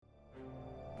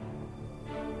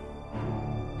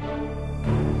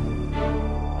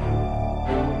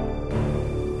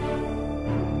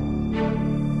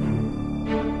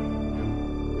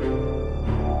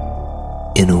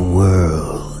In a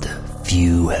world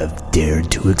few have dared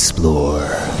to explore,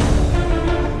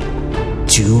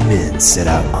 two men set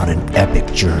out on an epic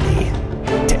journey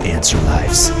to answer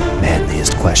life's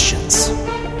manliest questions.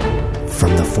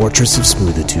 From the fortress of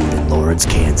smoothitude in Lawrence,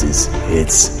 Kansas,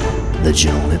 it's the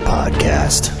Gentlemint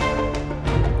Podcast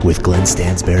with Glenn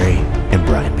Stansberry and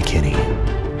Brian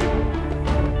McKinney.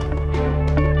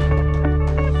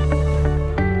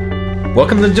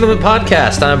 Welcome to the Gentlemint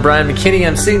Podcast. I'm Brian McKinney.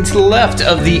 I'm sitting to the left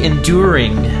of the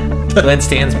enduring Glenn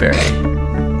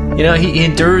Stansberry. You know, he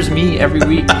endures me every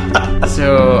week,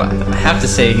 so I have to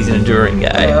say he's an enduring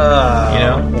guy. You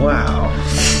know? Wow.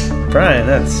 Brian,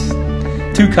 that's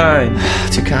too kind.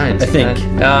 Too kind. I think.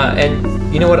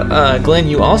 And you know what, Glenn,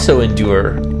 you also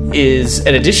endure is,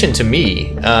 in addition to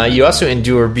me, you also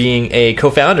endure being a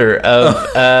co-founder of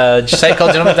a site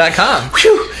called Gentlemint.com,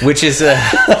 which is...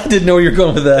 I didn't know where you were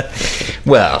going with that.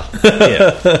 Well,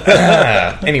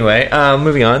 yeah. Anyway,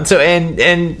 moving on. So, and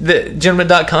the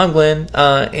Gentlemint.com, Glenn,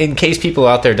 in case people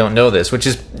out there don't know this, which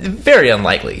is very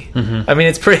unlikely. Mm-hmm. I mean,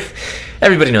 it's pretty...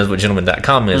 Everybody knows what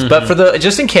Gentlemint.com is, but for the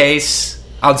just in case,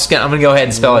 I'm going to go ahead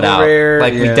and spell it out.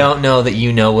 We don't know that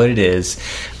you know what it is.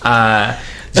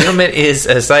 Gentlemint is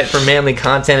a site for manly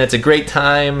content. It's a great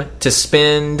time to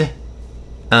spend...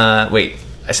 wait,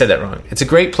 I said that wrong. It's a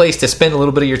great place to spend a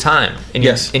little bit of your time in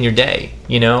your day,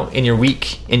 you know, in your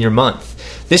week, in your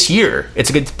month. This year, it's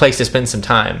a good place to spend some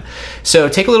time. So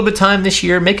take a little bit of time this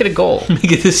year. Make it a goal.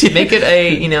 Make it this year. Make it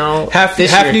a, you know... half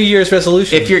New Year's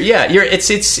resolution. If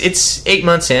it's 8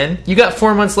 months in. You got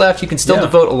 4 months left. You can still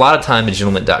devote a lot of time to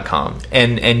Gentlemint.com.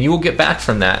 And you will get back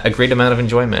from that a great amount of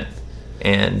enjoyment.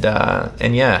 And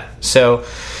yeah, so,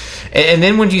 and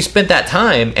then when you spent that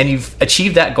time and you've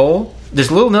achieved that goal, there's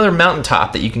another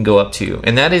mountaintop that you can go up to,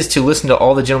 and that is to listen to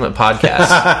all the Gentlemint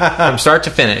podcasts from start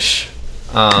to finish.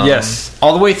 Yes,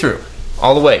 all the way through,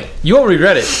 all the way. You won't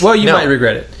regret it. Well, you might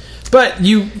regret it, but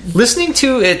listening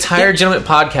to an entire Gentlemint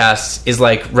podcast is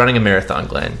like running a marathon,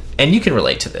 Glenn, and you can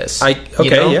relate to this.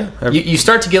 You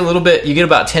start to get a little bit. You get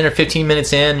about 10 or 15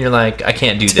 minutes in, and you're like, I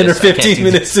can't do this. 10 or 15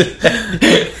 minutes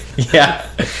in. Yeah.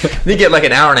 You get like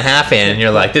an hour and a half in, and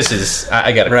you're like, this is,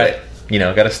 I gotta quit. You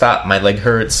know, gotta stop. My leg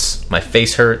hurts. My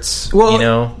face hurts. Well, you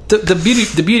know, the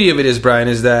beauty of it is, Brian,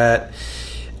 is that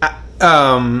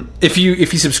if you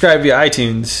subscribe via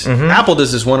iTunes, Apple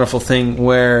does this wonderful thing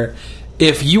where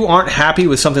if you aren't happy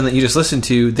with something that you just listened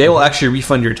to, they will actually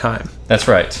refund your time. That's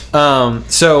right.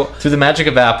 So through the magic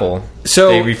of Apple,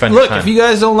 they refund your time. Look, if you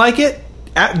guys don't like it,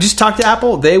 just talk to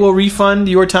Apple. They will refund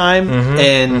your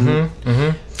time,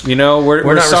 you know, we're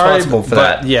not sorry, responsible for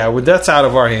that. Yeah, that's out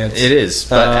of our hands. It is,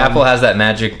 but Apple has that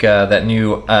magic, that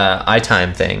new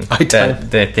iTime thing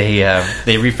that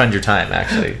they refund your time.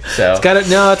 Actually, so it's got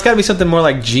to be something more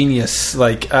like Genius,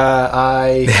 like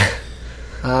I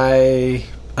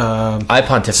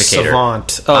pontificator. Savant.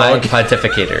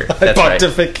 Pontificator. That's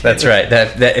right. That's right.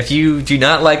 That if you do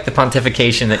not like the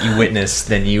pontification that you witness,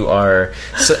 then you are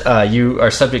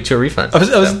subject to a refund. I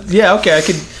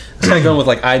could. I was kind of going with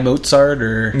like I Mozart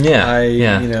or you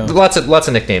know, lots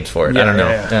of nicknames for it. I don't know.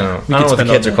 I don't know what the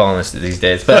kids are calling this these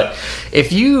days. But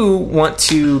if you want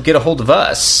to get a hold of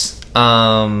us,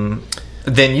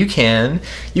 then you can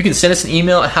send us an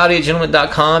email at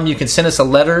howdy@gentlemint.com. You can send us a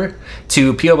letter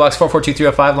to P.O. Box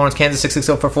 442-305, Lawrence, Kansas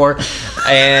 66044,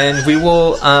 and we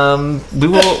will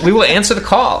answer the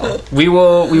call. We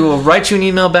will write you an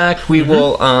email back. We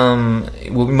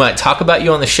might talk about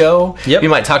you on the show. Yep. We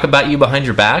might talk about you behind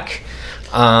your back.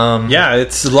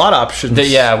 It's a lot of options.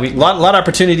 A lot of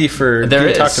opportunity for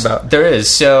being talked about. There is.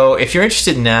 So if you're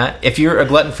interested in that, if you're a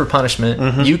glutton for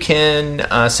punishment, you can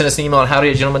send us an email at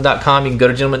howdy@gentlemint.com. You can go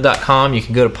to gentlemint.com. You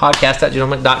can go to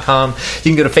podcast@gentlemint.com.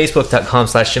 You can go to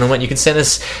facebook.com/gentlemint. You can send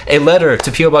us a letter to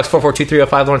P.O. Box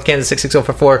 442-305, Lawrence, Kansas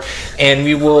 66044, and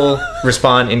we will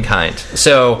respond in kind.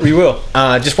 So we will.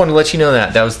 Just wanted to let you know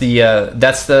that was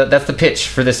that's the pitch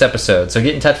for this episode. So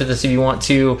get in touch with us if you want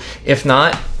to. If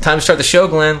not, time to start the show,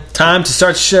 Glenn. Time to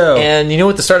start the show. And you know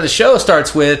what the start of the show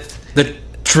starts with? The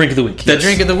drink of the week. The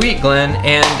drink of the week, Glenn.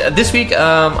 And this week,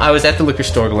 I was at the liquor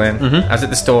store, Glenn. I was at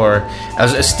the store. I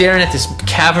was staring at this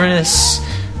cavernous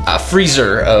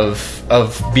freezer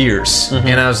of beers.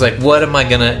 And I was like, what am I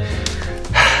gonna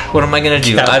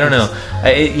do? I don't know.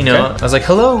 I was like,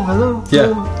 hello.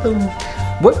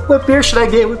 What beer should I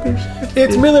get?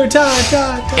 It's Miller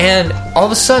time. And all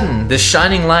of a sudden, this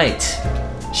shining light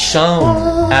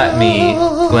shone at me,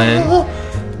 Glenn,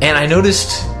 and I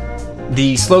noticed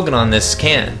the slogan on this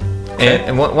can.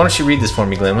 And why don't you read this for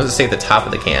me, Glenn? What does it say at the top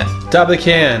of the can? Top of the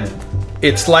can.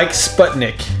 It's like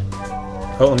Sputnik.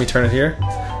 Oh, let me turn it here.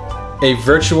 A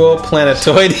virtual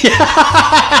planetoid.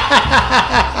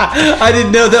 I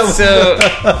didn't know that was... So,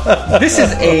 this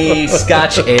is a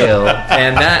Scotch ale,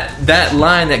 and that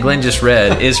line that Glenn just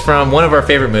read is from one of our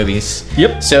favorite movies.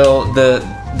 Yep. So,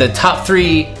 the top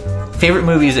 3 favorite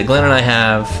movies that Glenn and I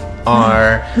have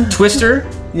are Twister.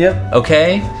 Yep.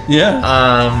 Okay.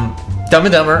 Yeah. Dumb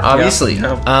and Dumber, obviously.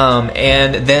 Yeah.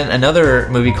 And then another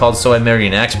movie called So I Married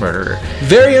an Axe Murderer.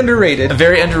 Very underrated.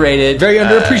 Very underrated. Very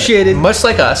underappreciated. Much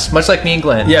like us. Much like me and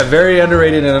Glenn. Yeah, very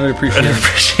underrated and underappreciated.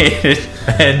 Underappreciated.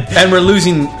 And we're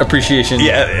losing appreciation.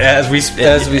 Yeah, as we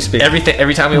speak.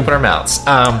 Every time we open our mouths.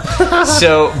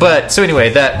 So anyway,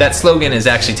 that slogan is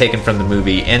actually taken from the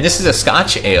movie, and this is a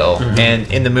Scotch ale. Mm-hmm.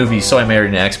 And in the movie So I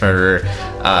Married an Axe Murderer,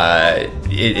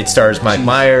 it stars Mike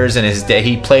Myers, and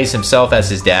he plays himself as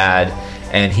his dad,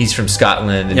 and he's from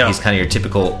Scotland, and he's kind of your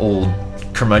typical old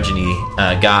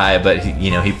curmudgeon-y guy, but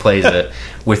he plays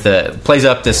plays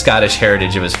up the Scottish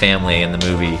heritage of his family in the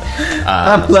movie.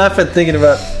 I'm laughing thinking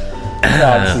about.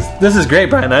 This is great,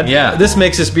 Brian. This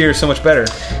makes this beer so much better.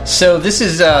 So this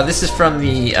is from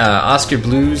the Oscar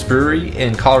Blues Brewery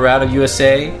in Colorado,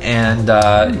 USA, and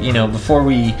before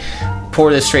we pour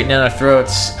this straight down our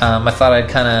throats, I thought I'd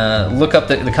kind of look up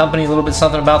the company a little bit,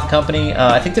 something about the company.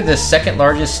 I think they're the second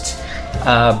largest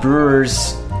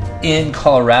brewers in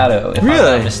Colorado, if I'm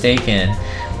not mistaken.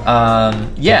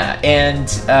 And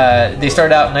they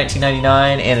started out in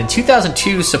 1999, and in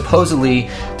 2002, supposedly,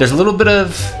 there's a little bit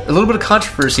of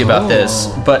controversy about this,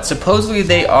 but supposedly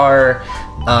they are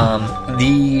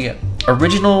the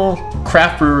original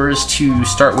craft brewers to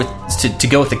start with to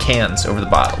go with the cans over the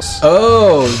bottles.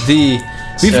 We've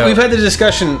had the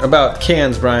discussion about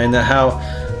cans, Brian, that how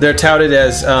they're touted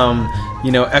as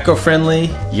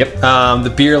eco-friendly. Yep.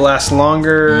 The beer lasts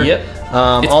longer. Yep.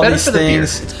 All these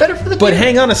things. It's better for the beer. But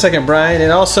hang on a second, Brian.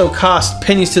 It also costs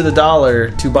pennies to the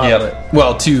dollar to bottle it.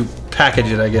 Well, to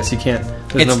package it, I guess. You can't.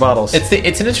 There's no bottles. It's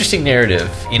an interesting narrative,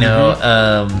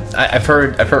 Mm-hmm. I've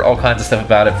heard all kinds of stuff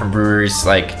about it from brewers.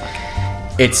 Like,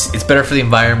 it's better for the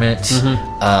environment.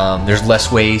 Mm-hmm. There's less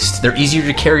waste. They're easier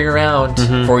to carry around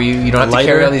for you. You don't have to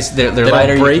carry all these. They're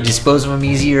lighter. You can dispose of them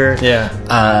easier. Yeah.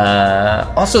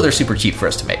 Also, they're super cheap for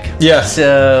us to make. Yeah.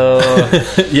 So.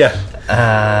 Yeah.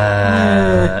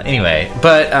 Anyway,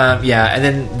 but and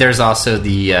then there's also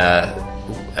the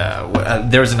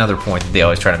there's another point that they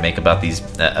always try to make about these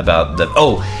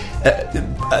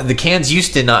the cans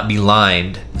used to not be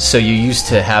lined, so you used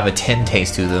to have a tin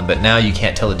taste to them, but now you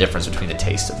can't tell the difference between the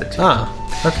taste of the two.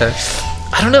 Okay.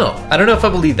 I don't know if I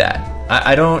believe that.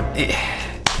 I don't.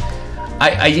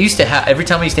 I used to have, every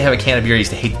time I used to have a can of beer, I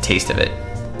used to hate the taste of it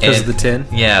because of the tin.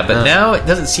 Yeah, but now it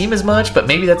doesn't seem as much. But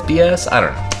maybe that's BS. I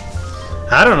don't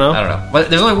know. But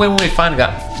there's only one way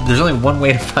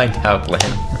to find out, Glenn,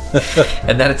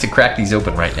 and that is to crack these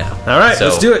open right now. All right,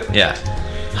 let's do it. Yeah.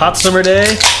 Hot summer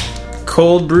day,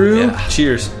 cold brew. Yeah.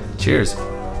 Cheers.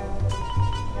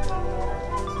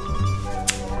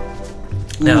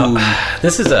 Now,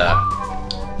 this is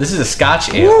a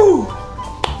Scotch ale. Woo!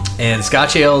 And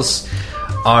Scotch ales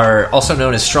are also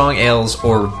known as strong ales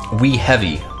or wee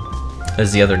heavy,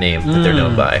 is the other name that they're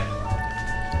known by.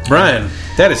 Brian,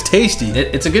 that is tasty.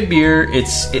 It's a good beer.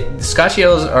 Scotch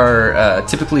ales are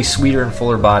typically sweeter and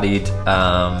fuller bodied,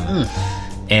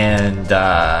 and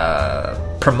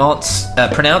pronounced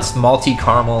malty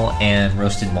caramel and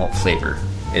roasted malt flavor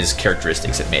is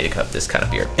characteristics that make up this kind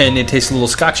of beer. And it tastes a little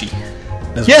scotchy.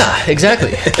 Yeah,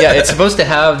 exactly. Yeah, it's supposed to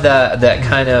have that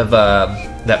kind of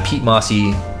that peat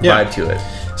mossy vibe to it.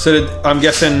 So I'm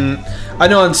guessing, I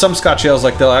know on some Scotch ales,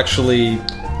 like they'll actually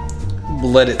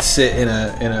let it sit in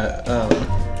a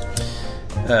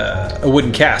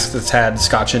wooden cask that's had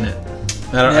Scotch in it.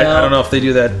 I don't know if they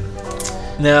do that.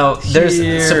 Now,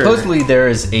 supposedly there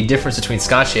is a difference between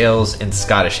Scotch ales and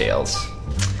Scottish ales.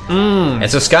 And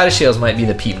so Scottish ales might be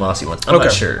the peat mossy ones. I'm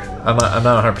not sure. I'm not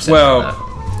 100% sure on that.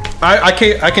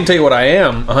 I can tell you what I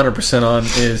am 100% on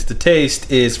is the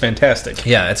taste is fantastic.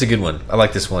 Yeah, it's a good one. I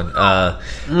like this one. I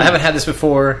haven't had this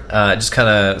before. Just kind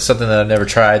of something that I've never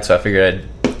tried, so I figured I'd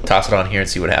toss it on here and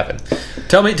see what happened.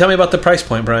 Tell me about the price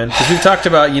point, Brian, because we've talked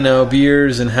about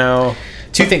beers and how.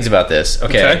 Two things about this.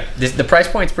 Okay. The price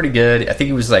point's pretty good. I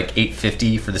think it was like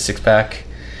 $8.50 for the 6-pack.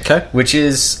 Okay. Which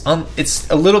is it's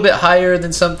a little bit higher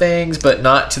than some things, but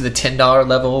not to the $10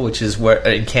 level, which is where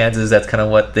in Kansas that's kind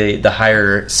of what the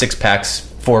higher 6-packs,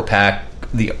 4-pack,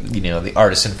 the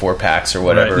artisan 4-packs or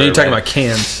whatever. Right. Now you're talking about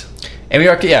cans. And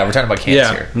we're talking about cans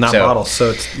here. Not bottles, so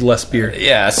it's less beer.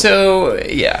 Yeah, so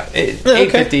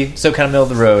 $8.50, so kind of middle of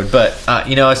the road. But I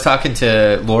was talking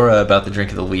to Laura about the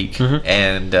drink of the week,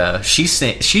 and she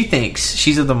thinks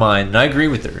she's of the mind, and I agree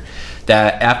with her,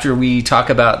 that after we talk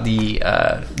about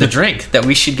the drink, that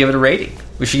we should give it a rating.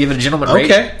 We should give it a Gentlemint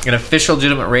rating, an official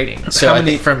Gentlemint rating. So I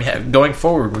think from going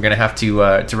forward, we're going to have to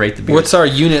rate the beer. What's our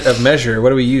unit of measure? What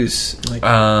do we use? Like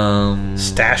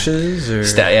stashes or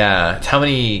How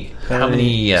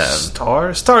many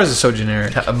stars? Stars is so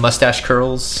generic. Mustache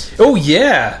curls. Oh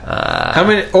yeah. How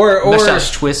many or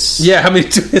mustache twists? Yeah, how many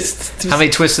twists? How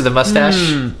many twists of the mustache?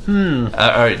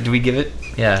 Or do we give it?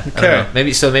 Yeah. Okay.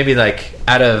 Maybe like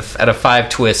out of 5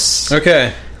 twists.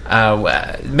 Okay.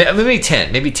 Maybe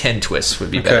 10. Maybe 10 twists would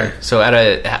be better. So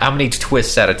how many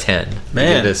twists out of 10?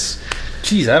 Man, this.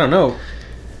 Jeez, I don't know.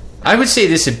 I would say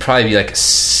this would probably be like a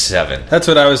 7. That's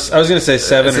what I was going to say.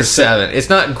 7 it's or a 7. It's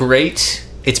not great.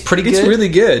 It's pretty good. It's really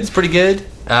good. It's pretty good.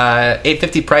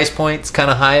 $8.50 price point. It's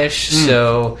kind of highish.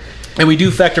 So. And we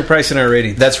do factor price in our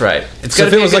rating. That's right. It's so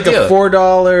if it was like a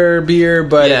 $4 beer,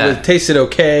 but it tasted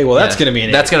okay, well, that's going to be an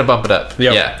 8. That's going to bump it up.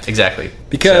 Yep. Yeah, exactly.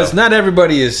 Because not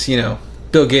everybody is,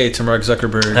 Bill Gates or Mark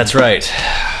Zuckerberg. That's right.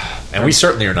 And we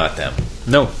certainly are not them.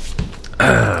 No.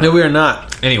 No, we are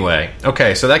not. Anyway,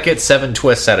 okay, so that gets 7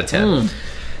 twists out of 10.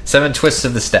 7 twists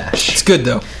of the stash. It's good,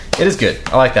 though. It is good.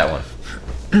 I like that one.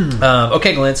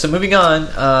 Okay, Glenn. So moving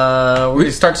on,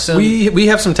 we start some. We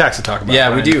have some tax to talk about. Yeah,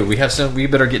 Brian. We do. We have some. We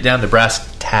better get down to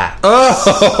brass tacks.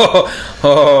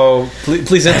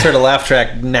 Please insert a laugh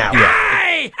track now.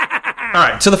 Yeah. All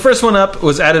right. So the first one up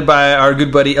was added by our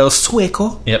good buddy El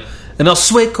Sueco. Yep. And El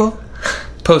Sueco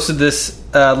posted this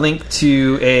link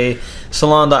to a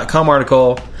Salon.com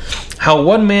article. How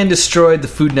one man destroyed the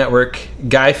Food Network.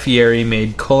 Guy Fieri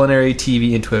made culinary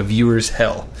TV into a viewer's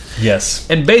hell. Yes.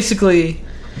 And basically,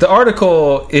 the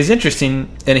article is interesting,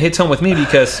 and it hits home with me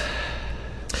because,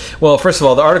 well, first of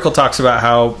all, the article talks about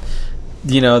how,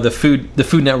 the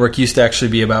Food Network used to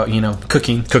actually be about,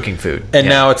 cooking food. And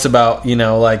now it's about,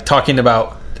 like talking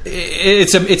about,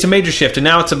 it's a major shift. And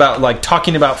now it's about like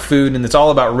talking about food, and it's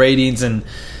all about ratings and,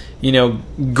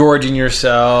 gorging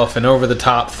yourself and over the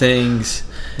top things.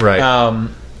 Right.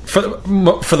 For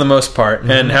the most part.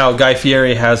 Mm-hmm. And how Guy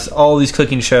Fieri has all these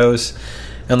cooking shows.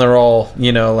 And they're all,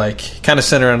 like, kind of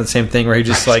centered around the same thing, where he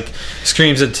just, like,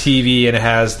 screams at TV, and it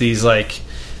has these, like,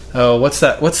 what's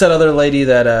that other lady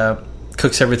that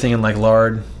cooks everything in, like,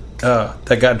 lard?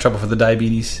 That got in trouble for the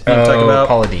diabetes. You know what I'm talking about?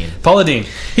 Paula Deen.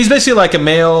 He's basically like a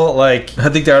male, like, I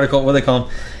think the article, what do they call him?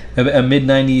 A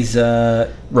mid-90s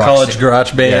college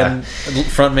garage band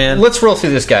front man. Let's roll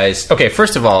through this, guys. Okay,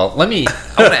 first of all, I want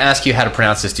to ask you how to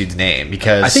pronounce this dude's name,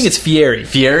 because... I think it's Fieri.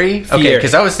 Fieri? Okay,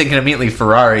 because I was thinking immediately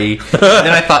Ferrari, and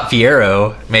then I thought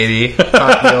Fiero, maybe. The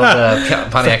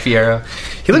old Pontiac Fiero.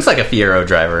 He looks like a Fiero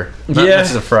driver. Not much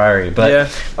as a Ferrari.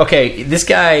 But, okay, this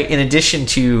guy, in addition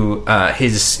to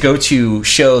his go-to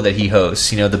show that he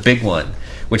hosts, the big one,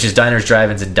 which is Diners,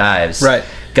 Drive-Ins, and Dives, right.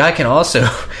 Guy can also...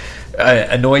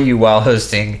 annoy you while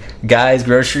hosting Guy's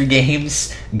Grocery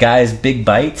Games, Guy's Big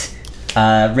Bite,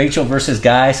 Rachel versus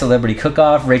Guy Celebrity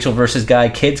Cook-Off, Rachel versus Guy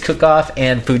Kids Cook-Off,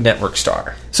 and Food Network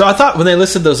Star. So I thought when they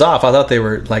listed those off, I thought they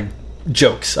were like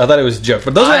jokes. I thought it was jokes,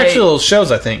 but those are actual shoings,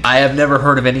 I think. I have never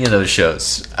heard of any of those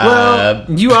shows. Well,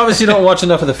 you obviously don't watch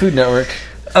enough of the Food Network.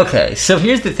 Okay, so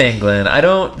here's the thing, Glenn.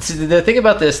 The thing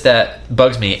about this that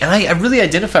bugs me, and I really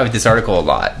identify with this article a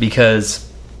lot, because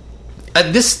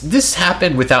this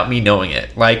happened without me knowing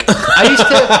it. Like, I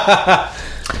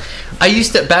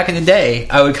used to back in the day,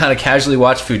 I would kind of casually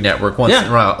watch Food Network once in a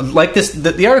while. Like this,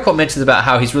 the article mentions about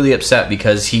how he's really upset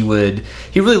because he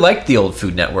really liked the old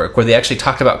Food Network, where they actually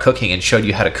talked about cooking and showed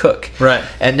you how to cook. Right.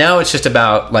 And now it's just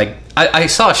about, like, I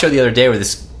saw a show the other day where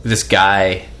this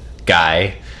guy.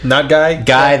 Not Guy?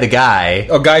 Guy, the guy.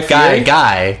 Oh, Guy Fieri?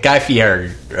 Guy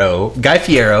Fiero. Guy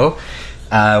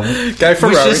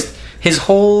Ferrari. Was just his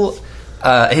whole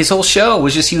show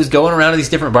was just he was going around to these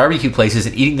different barbecue places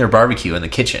and eating their barbecue in the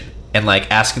kitchen and, like,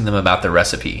 asking them about their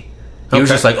recipe. He was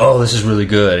just like, oh, this is really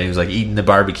good. And he was, like, eating the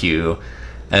barbecue.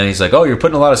 And he's like, oh, you're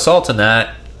putting a lot of salt in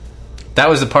that.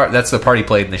 That's the part he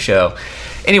played in the show.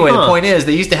 Anyway, the point is,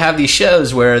 they used to have these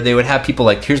shows where they would have people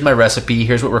like, here's my recipe,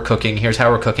 here's what we're cooking, here's how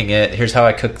we're cooking it, here's how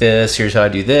I cook this, here's how I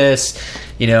do this.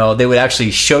 They would actually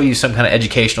show you some kind of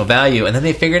educational value. And then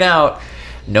they figured out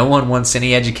no one wants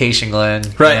any education, Glenn.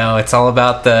 Right. It's all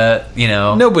about the,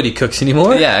 Nobody cooks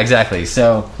anymore. Yeah, exactly.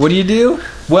 So what do you do?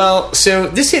 Well, so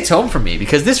this hits home for me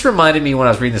because this reminded me when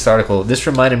I was reading this article, this is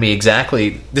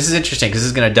interesting because this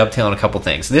is going to dovetail on a couple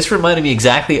things. This reminded me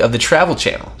exactly of the Travel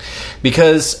Channel,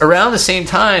 because around the same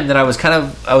time that I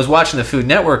was watching the Food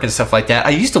Network and stuff like that,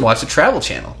 I used to watch the Travel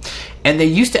Channel. and they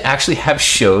used to actually have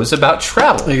shows about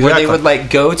travel where Exactly. they would like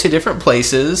go to different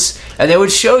places and they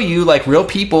would show you like real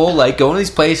people like going to these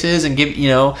places and give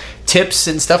tips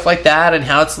and stuff like that and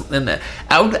how it's. And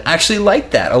I would actually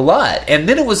like that a lot. And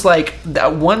then it was like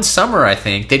that one summer, I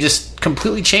think they just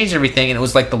completely changed everything, and it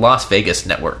was like the Las Vegas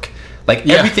network. Like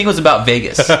everything was about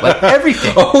Vegas, like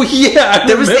everything. Oh yeah,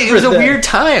 it was a weird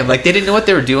time. Like they didn't know what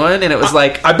they were doing, and it was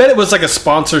like I bet it was like a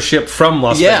sponsorship from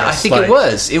Las Vegas. Yeah, I think it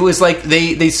was. It was like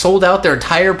they sold out their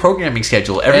entire programming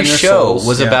schedule. Every show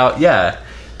was about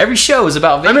Every show was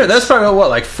about Vegas. I mean, that's probably what,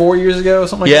 like 4 years ago,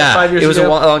 something like that. 5 years ago. It was a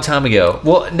long time ago.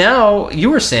 Well, now you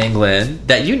were saying, Glenn,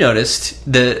 that you noticed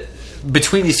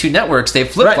between these two networks they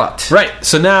flip flopped. Right.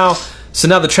 So now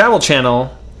the Travel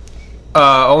Channel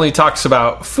only talks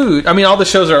about food. I mean, all the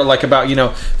shows are like about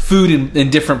food in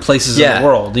different places in the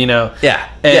world.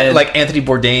 And like Anthony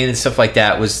Bourdain and stuff like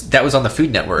that was on the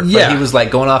Food Network. Yeah, but he was like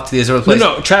going off to these other places.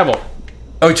 No, Travel.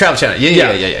 Oh, Travel Channel.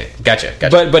 Yeah. Gotcha.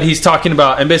 But he's talking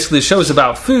about, and basically the show is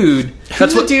about food.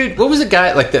 That's what, dude. What was the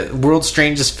guy like the World's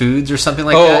Strangest Foods or something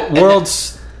like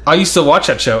that? I used to watch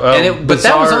that show. But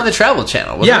that was on the Travel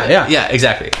Channel. Wasn't it? Yeah,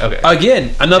 exactly. Okay.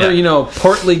 Again, another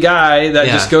portly guy that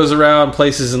just goes around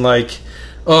places and like,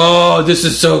 oh, this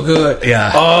is so good.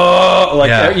 Yeah. Oh,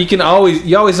 like you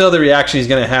always know the reaction he's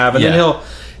going to have, and then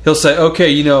he'll say, okay,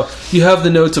 you have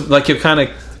the notes of, like, he'll kind of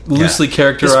loosely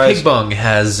characterize. This pig bung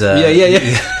has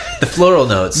the floral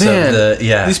notes. Man, of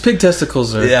the, these pig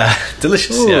testicles are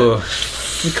delicious. Ooh,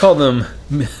 we call them.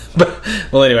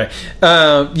 Well, anyway,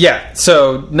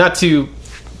 so not to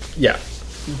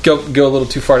go a little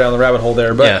too far down the rabbit hole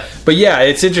there, but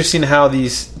it's interesting how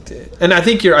these, and I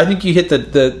think you hit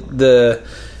the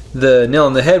nail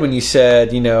on the head when you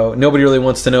said nobody really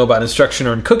wants to know about instruction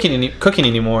or cooking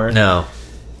anymore. No,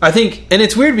 I think, and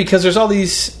it's weird because there's all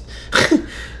these.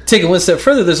 Take it one step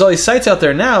further, there's all these sites out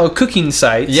there now, cooking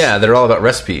sites. Yeah, they're all about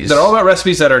recipes. They're all about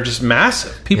recipes that are just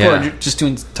massive. People are just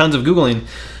doing tons of Googling.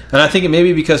 And I think it may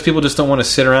be because people just don't want to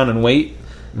sit around and wait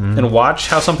and watch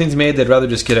how something's made. They'd rather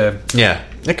just get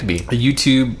that could be a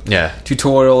YouTube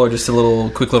tutorial or just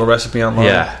a quick little recipe online.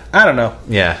 Yeah. I don't know.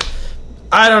 Yeah.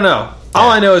 I don't know. All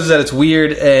I know is that it's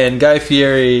weird, and Guy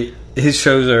Fieri, his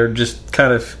shows are just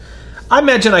kind of... I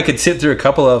imagine I could sit through a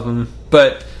couple of them,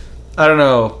 but I don't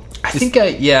know. I think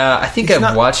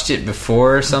I've watched it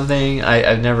before or something.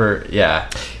 I've never. Yeah.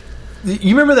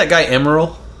 You remember that guy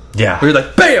Emerald? Yeah. Where you're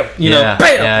like, bam!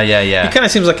 Bam! Yeah. He kind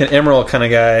of seems like an Emerald kind of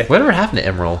guy. Whatever happened to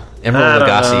Emerald? Emerald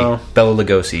Lagasse. Bela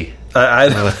Lugosi. I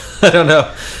don't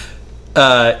know.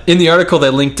 In the article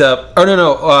they linked up... Oh,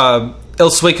 no.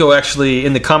 El Sueco actually,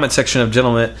 in the comment section of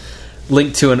Gentlemint,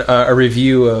 linked to a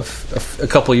review of a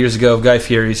couple of years ago of Guy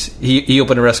Fieri's. He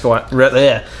opened a restaurant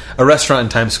in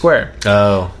Times Square.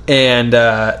 Oh, and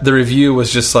the review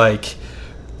was just like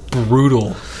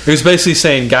brutal. It was basically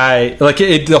saying Guy, like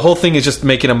the whole thing is just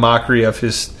making a mockery of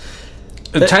his.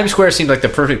 Times Square seemed like the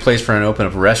perfect place for an open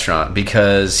up restaurant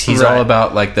because he's all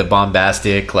about like the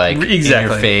bombastic, like in your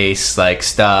face, like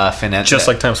stuff, and just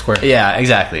like Times Square. Yeah,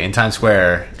 exactly. And Times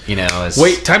Square, is...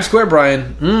 Wait, Times Square,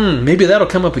 Brian. Maybe that'll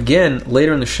come up again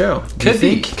later in the show. Could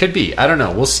be. I don't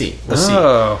know. We'll see.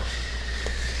 See.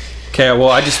 Okay, well,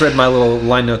 I just read my little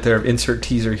line note there of insert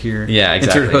teaser here. Yeah,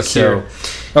 exactly. Insert hook here.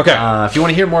 Okay. If you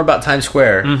want to hear more about Times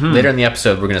Square, later in the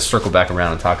episode, we're going to circle back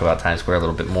around and talk about Times Square a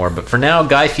little bit more. But for now,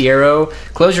 Guy Fiero,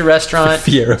 close your restaurant.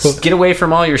 Get away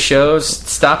from all your shows.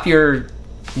 Stop your,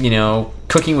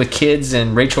 cooking with kids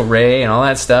and Rachel Ray and all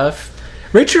that stuff.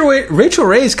 Rachel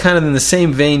Ray is kind of in the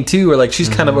same vein, too, where like she's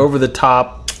kind of over the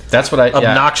top. That's what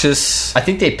obnoxious. I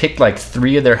think they picked like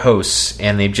 3 of their hosts,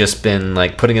 and they've just been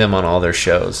like putting them on all their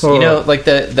shows. Oh. Like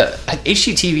the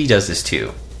HGTV does this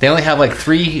too. They only have like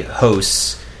 3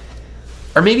 hosts,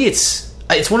 or maybe it's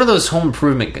one of those home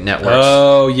improvement networks.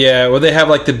 Oh yeah, well they have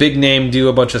like the big name do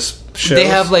a bunch of shows. They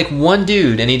have like one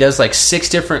dude, and he does like 6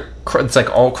 different. It's like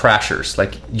all crashers,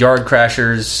 like yard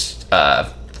crashers,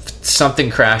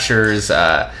 something crashers.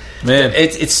 Man,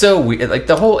 it's so weird. Like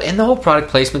the whole product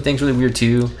placement thing's really weird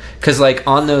too. Because like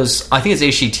on those, I think it's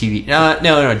HGTV. No,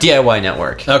 DIY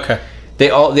Network. Okay. They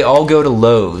all go to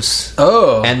Lowe's.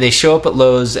 Oh. And they show up at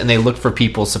Lowe's and they look for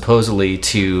people supposedly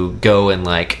to go and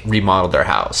like remodel their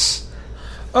house.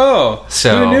 Oh.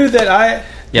 So you knew that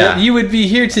that you would be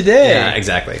here today. Yeah,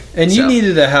 exactly. And you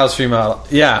needed a house remodel.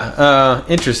 Yeah.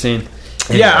 Interesting.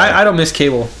 Yeah, I don't miss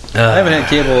cable. I haven't had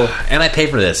cable, and I pay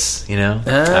for this. I don't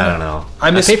know.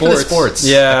 I miss pay sports. for the sports.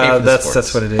 Yeah,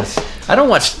 that's what it is. I don't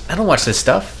watch this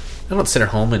stuff. I don't sit at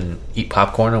home and eat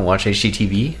popcorn and watch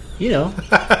HGTV.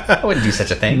 I wouldn't do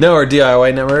such a thing. No, or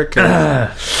DIY Network.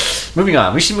 Moving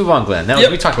on. We should move on, Glenn.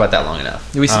 We talked about that long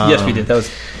enough. Yes, we did. That was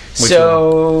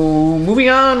So, moving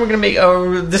on, we're going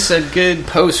to make this a good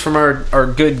post from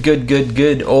our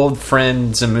good old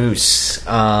friend Zamoose.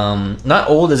 Not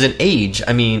old as in age.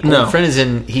 I mean, old friend as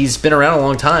in he's been around a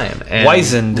long time. And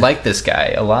wizened. Like this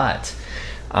guy a lot.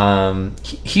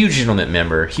 Huge Gentlemint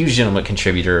member, huge Gentlemint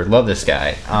contributor. Love this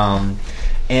guy.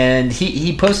 And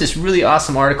he posted this really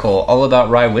awesome article all about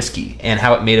rye whiskey and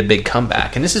how it made a big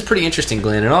comeback. And this is pretty interesting,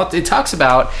 Glenn. And it talks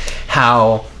about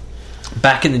how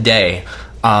back in the day,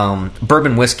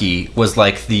 bourbon whiskey was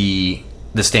like the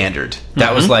standard.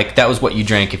 That was what you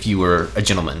drank if you were a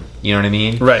gentleman. You know what I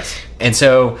mean? Right. And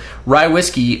so rye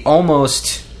whiskey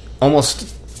almost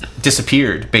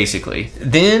disappeared, basically.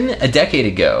 Then a decade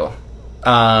ago,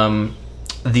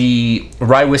 the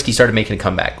rye whiskey started making a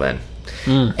comeback, Glenn.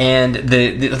 And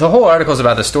the whole article is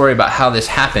about the story about how this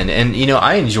happened. And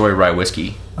I enjoy rye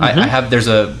whiskey. I have there's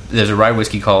a rye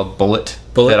whiskey called Bullet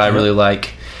that I really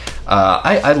like.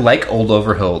 I like Old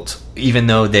Overholt, even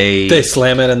though they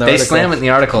slam it in the article. They slam it in the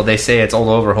article. They say it's Old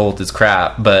Overholt is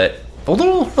crap, but Old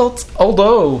Overholt,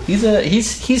 although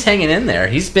he's hanging in there.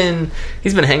 He's been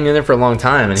hanging in there for a long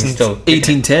time, and he's still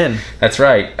 1810. That's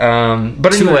right.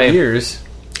 But 200 years.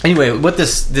 Anyway, what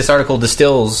this article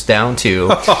distills down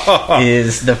to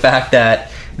is the fact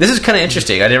that this is kind of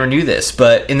interesting. I never knew this,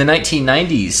 but in the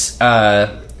 1990s,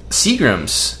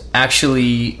 Seagram's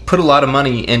actually put a lot of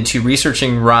money into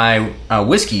researching rye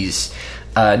whiskeys,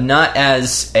 not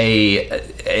as a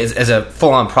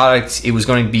full-on product. It was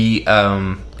going to be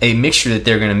a mixture that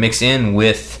they're going to mix in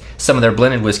with some of their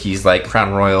blended whiskeys, like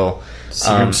Crown Royal,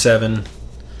 Seagram 7,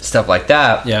 stuff like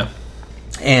that. Yeah.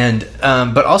 And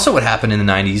but also what happened in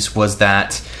the 90s was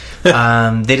that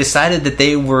they decided that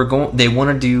they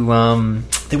wanted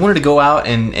to go out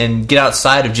and get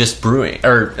outside of just brewing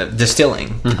or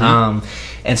distilling.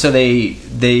 And so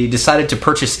they decided to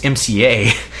purchase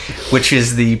MCA, which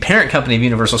is the parent company of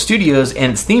Universal Studios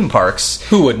and its theme parks.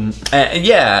 Who wouldn't?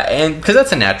 Yeah, and because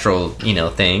that's a natural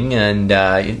thing, and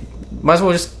you might as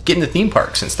well just get into theme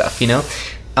parks and stuff.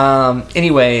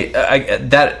 Anyway,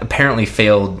 that apparently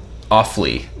failed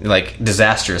awfully, like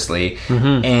disastrously,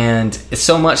 and it's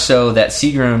so much so that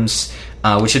Seagram's,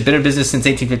 which had been in business since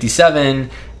 1857,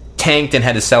 tanked and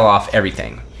had to sell off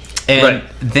everything. And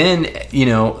then,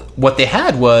 what they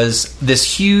had was this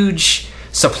huge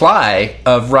supply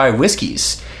of rye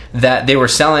whiskeys that they were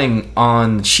selling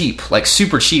on cheap, like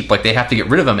super cheap, like they have to get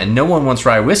rid of them, and no one wants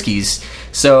rye whiskeys.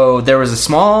 So there was a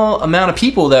small amount of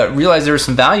people that realized there was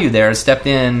some value there and stepped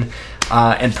in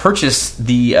and purchased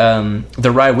the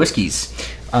rye whiskeys.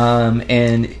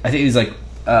 And I think it was like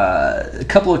a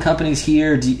couple of companies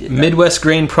here. Midwest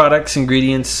Grain Products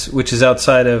Ingredients, which is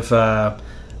outside of... about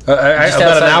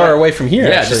an hour away from here.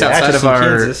 Yeah, just outside of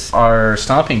our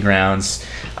stomping grounds.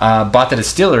 Bought the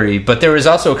distillery, but there was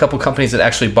also a couple companies that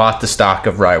actually bought the stock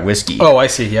of rye whiskey. Oh, I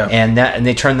see. Yeah, and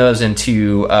they turned those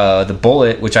into the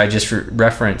Bullet, which I just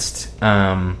referenced,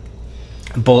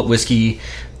 Bullet whiskey,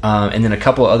 and then a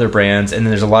couple of other brands, and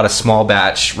then there's a lot of small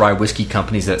batch rye whiskey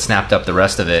companies that snapped up the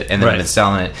rest of it and then have been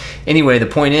selling it. Anyway, the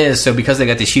point is, so because they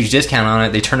got this huge discount on it,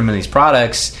 they turned them into these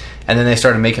products. And then they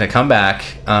started making a comeback.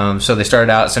 So they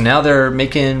started out. So now they're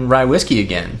making rye whiskey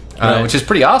again, which is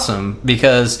pretty awesome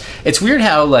because it's weird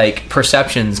how like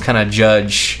perceptions kind of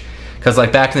judge. Because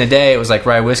like back in the day, it was like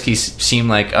rye whiskey seemed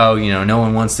like no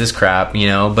one wants this crap,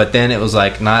 But then it was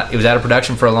like not. It was out of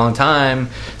production for a long time.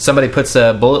 Somebody puts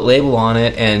a Bullet label on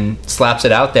it and slaps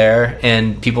it out there,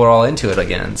 and people are all into it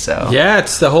again. So yeah,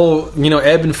 it's the whole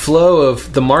ebb and flow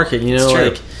of the market. It's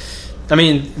true. I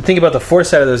mean, think about the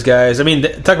foresight of those guys. I mean,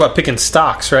 talk about picking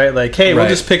stocks, right? Like, hey, we'll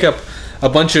just pick up a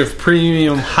bunch of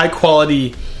premium,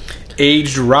 high-quality,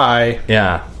 aged rye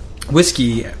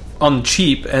whiskey on the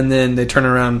cheap, and then they turn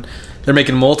around, they're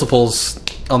making multiples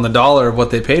on the dollar of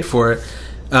what they paid for it.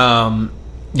 That's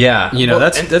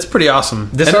pretty awesome.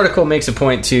 This article makes a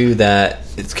point, too, that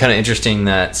it's kind of interesting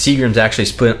that Seagram's actually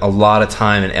spent a lot of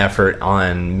time and effort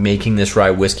on making this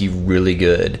rye whiskey really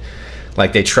good.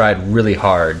 Like, they tried really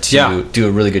hard to do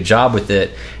a really good job with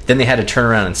it. Then they had to turn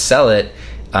around and sell it.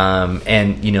 And,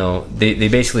 they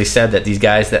basically said that these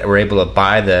guys that were able to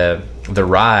buy the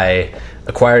rye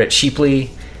acquired it cheaply.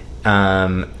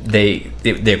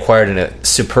 They acquired a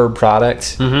superb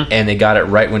product, and they got it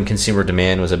right when consumer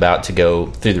demand was about to go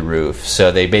through the roof.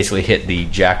 So they basically hit the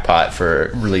jackpot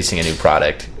for releasing a new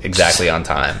product exactly on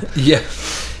time. Yeah.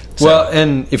 Well,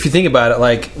 and if you think about it,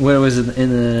 like when it was in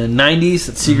the 90s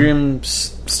that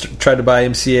Seagram's tried to buy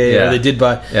MCA, or they did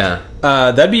buy,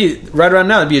 that'd be right around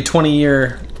now. It'd be a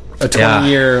 20-year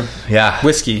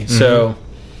whiskey. So,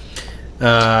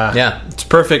 it's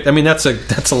perfect. I mean, that's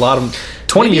a lot of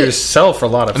 20 years sell for a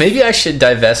lot of. Maybe I should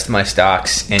divest my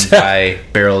stocks and buy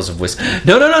barrels of whiskey.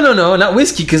 No, not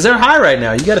whiskey, because they're high right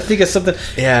now. You got to think of something.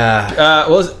 Yeah.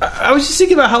 Well, I was just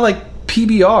thinking about how like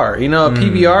PBR,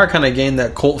 PBR kind of gained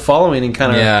that cult following and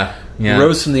kind of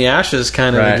rose from the ashes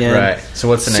kind of again. Right. So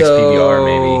what's the next PBR?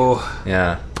 Maybe.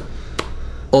 Yeah.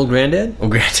 Old Granddad.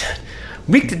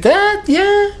 We did that.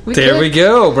 Yeah. We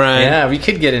go, Brian. Yeah, we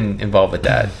could get involved with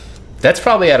that. That's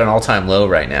probably at an all-time low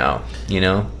right now.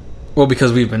 Well,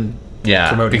 because we've been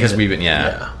promoting it.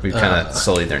 We've kind of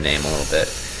sullied their name a little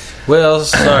bit. Well,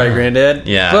 sorry, Granddad.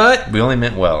 Yeah, but we only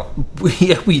meant well.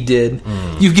 Yeah, we did.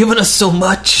 You've given us so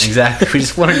much. Exactly. We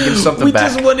just wanted to give something back.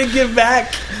 We just want to give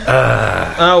back.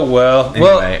 Oh well.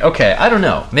 Anyway, okay. I don't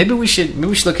know. Maybe we should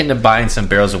look into buying some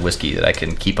barrels of whiskey that I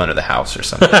can keep under the house or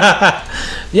something.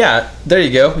 Yeah, there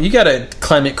you go. You got a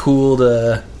climate cooled.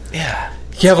 Yeah.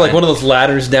 You have like one of those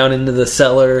ladders down into the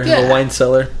cellar, the wine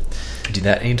cellar. Do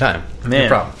that anytime. Man. No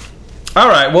problem. All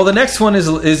right. Well, the next one is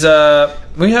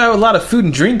we have a lot of food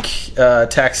and drink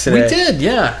tax today. We did,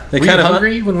 yeah. They were kind you of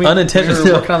hungry when we were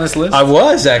working on this list? I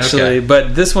was actually,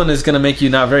 but this one is going to make you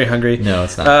not very hungry. No,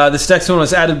 it's not. This next one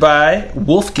was added by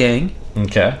Wolfgang.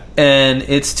 Okay. And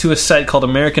it's to a site called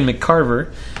American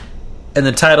McCarver. And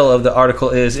the title of the article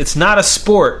is "It's Not a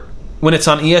Sport When It's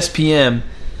on ESPN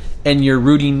and You're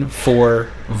Rooting for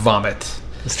Vomit."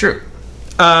 It's true.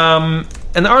 And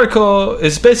the article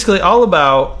is basically all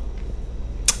about.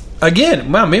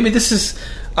 Again, wow, maybe this is...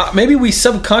 maybe we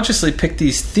subconsciously pick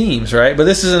these themes, right? But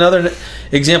this is another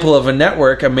example of a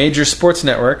network, a major sports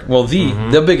network. Well,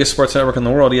 the biggest sports network in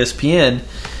the world, ESPN.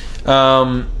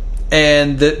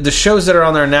 And the shows that are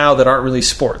on there now that aren't really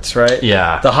sports, right?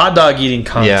 Yeah. The hot dog eating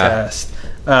contest.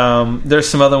 Yeah. There's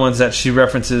some other ones that she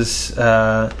references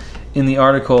in the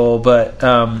article. But,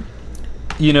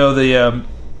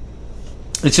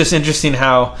 it's just interesting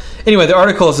how... Anyway, the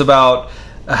article is about...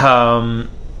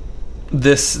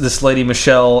 This lady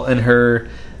Michelle and her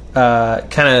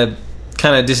kind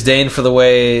of disdain for the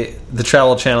way the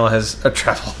Travel Channel has how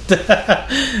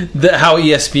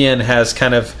ESPN has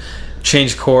kind of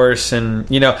changed course, and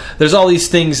there's all these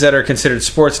things that are considered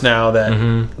sports now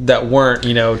that weren't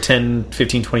 10,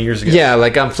 15, 20 years ago. Yeah,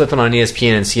 like I'm flipping on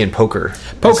ESPN and seeing poker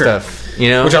stuff,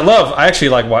 which I love. I actually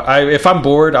like. If I'm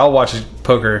bored, I'll watch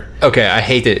poker. Okay, I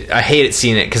hate it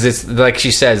seeing it because it's like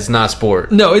she says, it's not a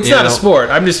sport. No, it's not a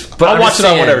sport. I'll watch it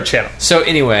on whatever channel. So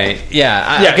anyway,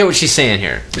 I get what she's saying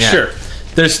here. Yeah. Sure.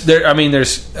 There's I've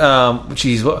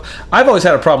always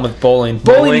had a problem with bowling.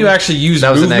 Bowling, you actually use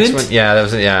movement. That was the next one. Yeah, that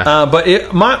was it. Yeah.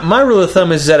 But my rule of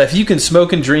thumb is that if you can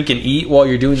smoke and drink and eat while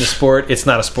you're doing the sport, it's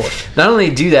not a sport. Not only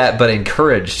do that, but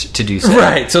encouraged to do so.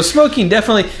 Right. So smoking,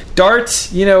 definitely.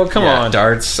 Darts, come on.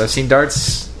 Darts. I've seen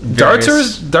darts. Darts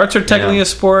are technically a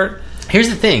sport. Here's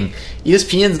the thing: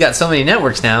 ESPN's got so many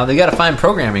networks now. They got to find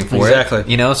programming for it.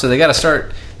 Exactly. So they got to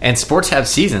start. And sports have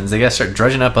seasons. They got to start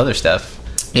drudging up other stuff.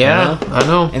 Yeah, I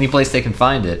know. Any place they can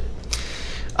find it.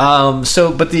 But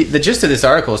the gist of this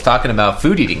article is talking about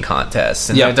food eating contests,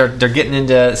 and they're getting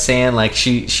into saying like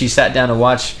she sat down to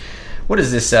watch. What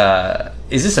is this?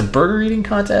 Is this a burger eating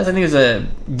contest? I think it's a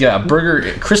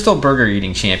Crystal Burger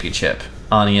Eating Championship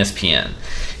on ESPN,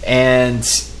 and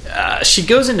she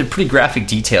goes into pretty graphic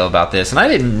detail about this. And I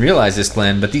didn't realize this,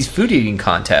 Glenn, but these food eating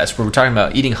contests where we're talking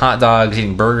about eating hot dogs,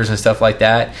 eating burgers, and stuff like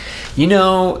that.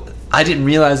 I didn't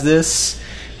realize this.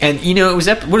 And it was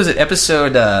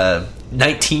episode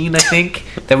 19, I think,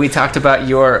 that we talked about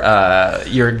your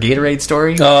Gatorade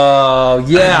story. Oh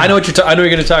yeah, I know what you're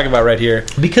going to talk about right here.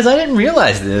 Because I didn't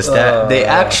realize this, that they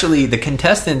actually, the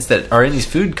contestants that are in these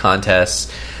food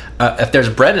contests, if there's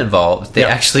bread involved, they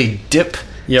actually dip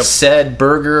said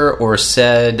burger or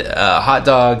said hot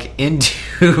dog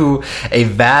into a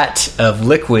vat of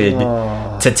liquid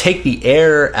to take the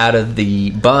air out of the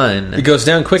bun. It goes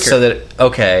down quicker.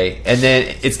 And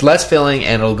then it's less filling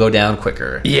and it'll go down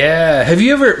quicker. Yeah. Have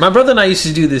you ever... My brother and I used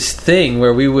to do this thing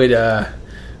where we would...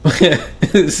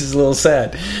 this is a little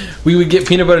sad. We would get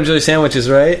peanut butter and jelly sandwiches,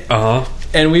 right? Uh-huh.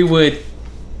 And we would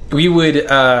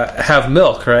have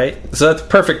milk, right? So that's the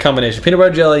perfect combination. Peanut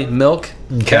butter, jelly, milk.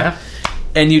 Okay.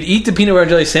 And you'd eat the peanut butter and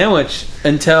jelly sandwich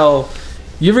until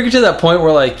you ever get to that point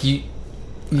where like you're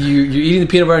eating the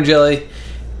peanut butter and jelly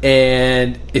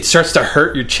and it starts to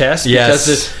hurt your chest. Yes.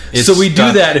 Because so we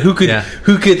do that. Who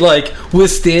could like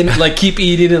withstand, like keep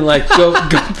eating and like go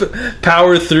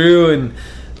power through, and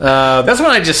that's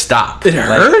when I just stopped. It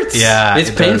hurts.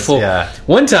 It's painful. Yeah.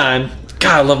 One time,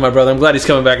 God, I love my brother. I'm glad he's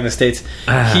coming back in the States.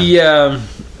 I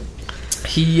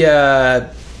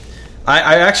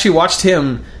actually watched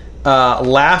him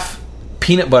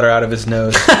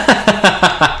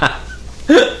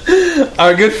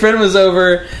Our good friend was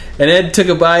over, and Ed took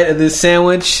a bite of this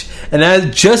sandwich,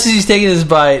 and just as he's taking his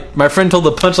bite, my friend told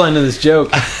the punchline of this joke,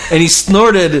 and he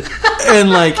snorted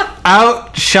and like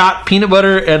outshot peanut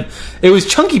butter, and it was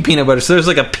chunky peanut butter, so there's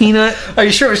like a peanut. Are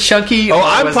you sure it was chunky? Oh,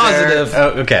 I'm positive. Oh,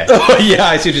 okay. Oh, yeah,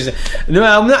 I see what you're saying. No,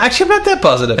 I'm not that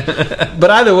positive.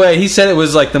 But either way, he said it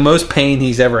was like the most pain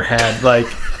he's ever had, like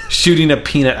shooting a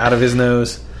peanut out of his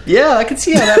nose. Yeah, I could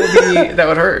see how that would be. That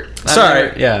would hurt.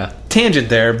 Sorry, yeah, tangent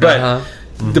there, but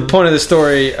the point of the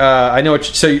story, I know.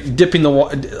 So dipping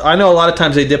I know a lot of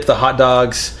times they dip the hot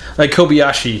dogs, like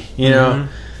Kobayashi. You know,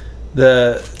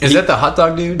 is that the hot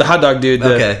dog dude? The hot dog dude,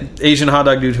 the Asian hot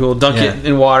dog dude who will dunk it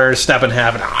in water, snap in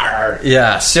half, and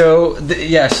yeah. So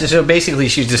so basically,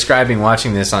 she's describing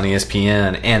watching this on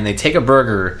ESPN, and they take a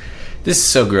burger. This is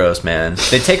so gross, man.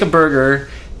 They take a burger.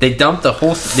 They dip the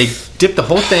whole thing.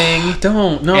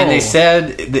 Don't know. And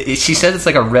she said it's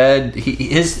like a red.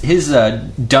 His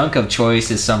dunk of choice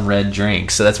is some red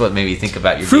drink. So that's what made me think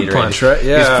about your fruit Gatorade. Punch, right?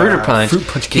 Yeah, his fruit punch. Fruit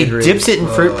punch Gatorade. He dips it in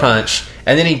fruit punch,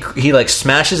 and then he like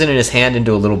smashes it in his hand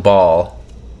into a little ball,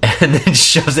 and then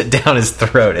shoves it down his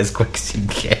throat as quick as he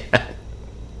can.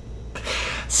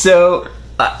 So,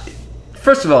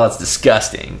 first of all, it's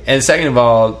disgusting, and second of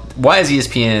all, why is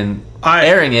ESPN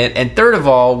airing it? And third of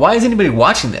all, why is anybody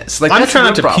watching this? Like, I'm trying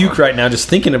not to puke right now just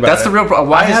thinking about it. That's the real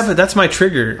problem. That's my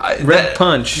trigger. Red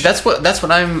punch. That's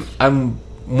what I'm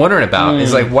wondering about.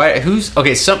 Is like, why?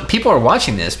 Okay, some people are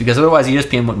watching this because otherwise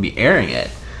ESPN wouldn't be airing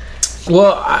it.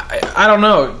 Well, I don't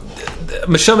know.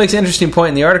 Michelle makes an interesting point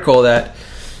in the article that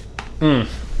how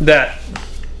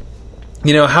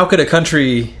could a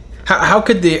country, how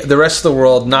could the rest of the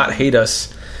world not hate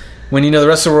us? When, the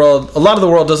rest of the world, a lot of the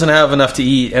world doesn't have enough to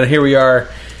eat, and here we are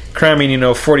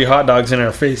cramming, 40 hot dogs in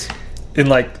our face in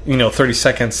 30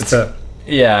 seconds.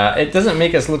 Yeah, it doesn't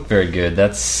make us look very good.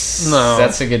 That's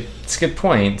a good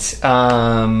point.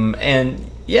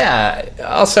 And yeah,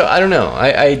 also I don't know.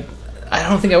 I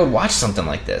don't think I would watch something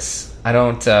like this. I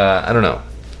don't know.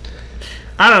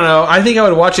 I don't know. I think I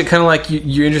would watch it kind of like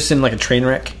you're interested in like a train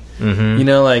wreck.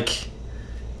 Mm-hmm.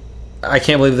 I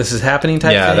can't believe this is happening type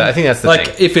thing. Yeah, I think that's the thing.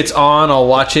 If it's on, I'll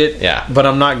watch it. Yeah. But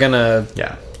I'm not going to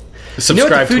subscribe you know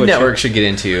what the Food to it. Network should get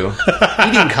into?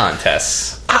 Eating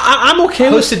contests. I'm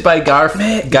okay with hosted by Guy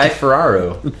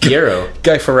Ferraro.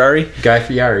 Guy Ferrari? Guy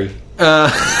Fieri.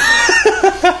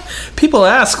 People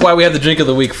ask why we have the drink of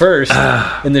the week first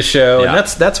in the show. Yeah. And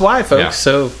that's why, folks. Yeah.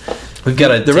 So we've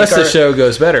got the rest of the show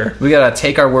goes better. We got to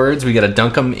take our words, we got to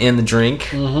dunk them in the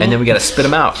drink, and then we got to spit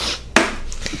them out.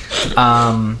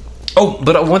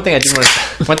 But one thing I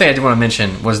did want to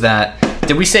mention was that,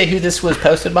 did we say who this was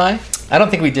posted by? I don't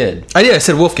think we did. I did. I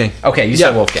said Wolfgang. Okay, you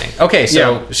said Wolfgang. Okay,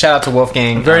 so shout out to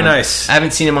Wolfgang. Very nice. I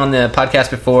haven't seen him on the podcast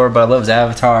before, but I love his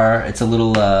avatar. It's a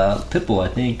little pit bull, I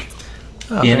think.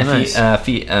 Oh, in nice.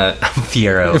 Fiero.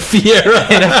 Fiero.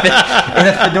 in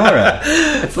a fedora.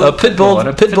 It's a pit bull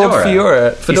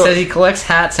Fiora. He says he collects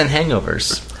hats and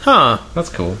hangovers. Huh. That's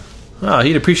cool. Oh,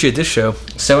 he'd appreciate this show.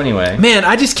 So anyway, man,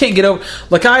 I just can't get over.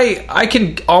 I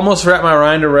can almost wrap my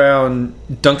mind around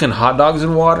dunking hot dogs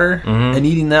in water and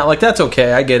eating that. That's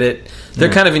okay. I get it.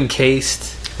 They're kind of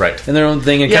encased, right, in their own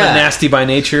thing and kind of nasty by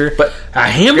nature. But a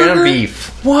hamburger, ground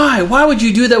beef. Why? Why would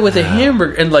you do that with a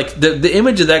hamburger? And the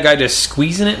image of that guy just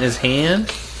squeezing it in his hand,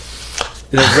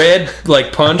 the red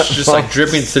punch just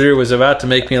dripping through was about to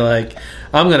make me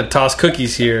I'm going to toss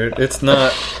cookies here. It's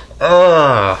not.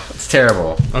 Oh, it's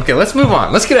terrible. Okay, let's move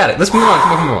on. Let's get at it. Let's move on.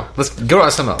 Come on. Let's go on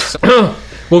to something else.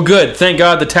 Well, good. Thank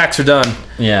God the tax are done.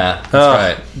 Yeah, that's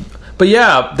right. But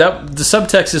yeah, the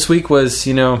subtext this week was,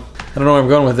 I don't know where I'm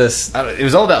going with this. It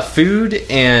was all about food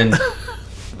and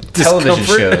television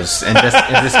shows and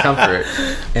discomfort.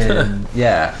 And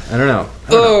yeah, I don't know.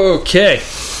 Okay.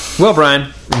 Well,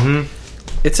 Brian,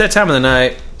 it's that time of the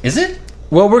night. Is it?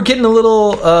 Well, we're getting a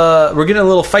little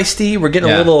feisty. We're getting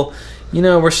a little.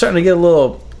 We're starting to get a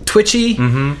little twitchy.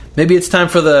 Mm-hmm. Maybe it's time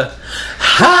for the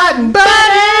hot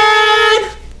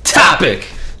button topic.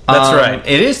 That's right.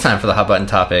 It is time for the hot button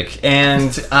topic.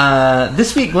 And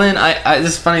this week, Glenn,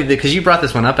 this is funny because you brought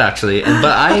this one up actually, but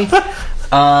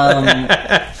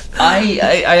I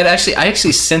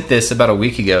actually sent this about a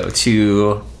week ago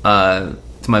to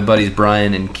my buddies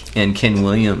Brian and Ken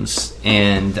Williams,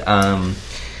 and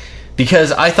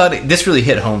because I thought this really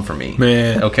hit home for me.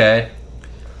 Man, okay.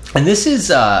 And this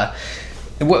is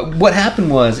what happened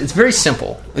was, it's very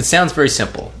simple. It sounds very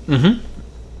simple.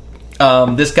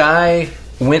 Mm-hmm. This guy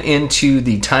went into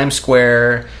the Times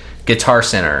Square Guitar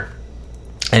Center,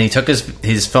 and he took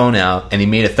his phone out and he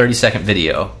made a 30-second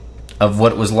video of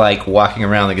what it was like walking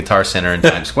around the Guitar Center in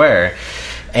Times Square.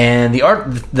 And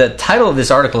the title of this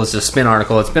article is a spin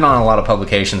article. It's been on a lot of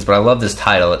publications, but I love this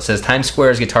title. It says Times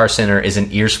Square's Guitar Center is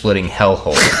an ear-splitting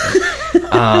hellhole.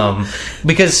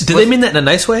 Because do they mean that in a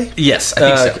nice way? Yes, I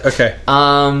think so. Okay.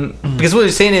 Because what they're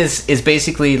saying is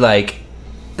basically like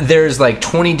there's like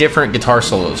 20 different guitar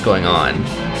solos going on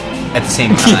at the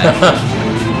same time.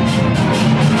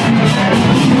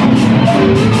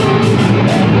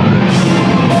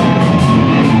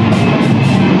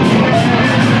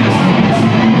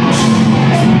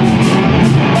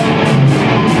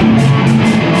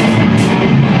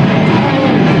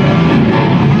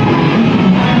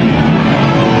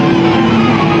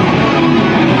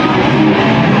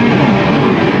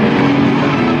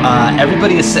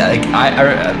 Everybody is like,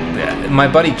 my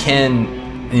buddy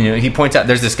Ken, he points out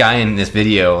there's this guy in this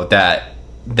video that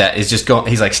is just going.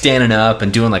 He's like standing up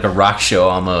and doing like a rock show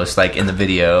almost, like in the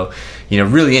video.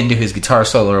 Really into his guitar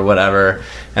solo or whatever.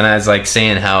 And I was like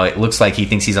saying how it looks like he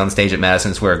thinks he's on stage at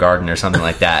Madison Square Garden or something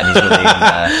like that. And he's really in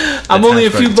the I'm only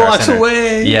a few Guitar blocks Center.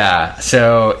 away. Yeah,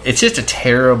 so it's just a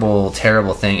terrible,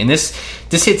 terrible thing. And this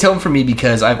hits home for me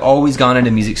because I've always gone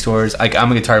into music stores. Like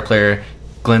I'm a guitar player.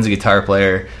 Glenn's a guitar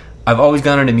player. I've always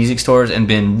gone into music stores and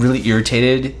been really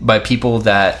irritated by people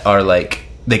that are like,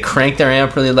 they crank their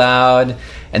amp really loud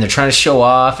and they're trying to show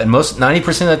off, and 90%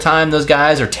 of the time those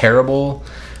guys are terrible,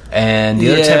 and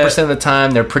the other 10% of the time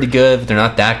they're pretty good, but they're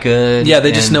not that good. Yeah,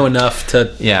 they just know enough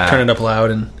to turn it up loud.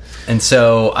 And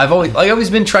so I've always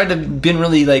been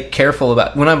really like careful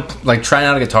about when I'm like trying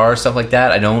out a guitar or stuff like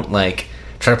that. I don't like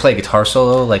try to play a guitar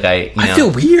solo like I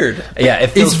feel weird. Yeah, it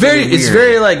feels very weird. It's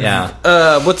very like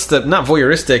what's the, not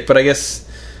voyeuristic, but I guess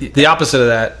the opposite of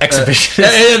that, exhibitionist.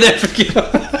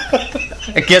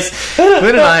 I guess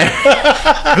Glenn and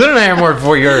I are more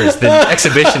voyeurs than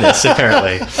exhibitionists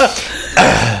apparently.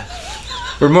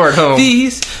 We're more at home.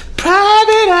 These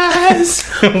private eyes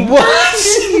watch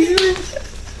you.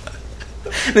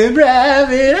 The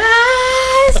private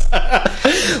eyes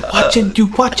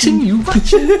watching you.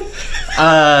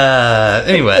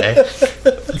 Anyway,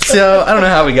 so I don't know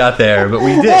how we got there, but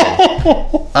we did.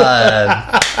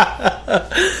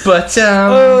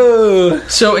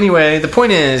 So anyway, the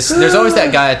point is, there's always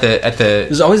that guy at the.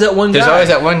 There's always that one guy. There's always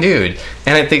that one dude,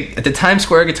 and at the Times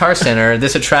Square Guitar Center,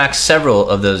 this attracts several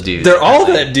of those dudes. They're all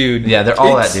that dude. Yeah, they're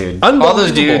all that dude. All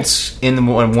those dudes in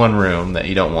one room that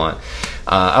you don't want.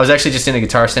 I was actually just in a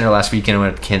Guitar Center last weekend. I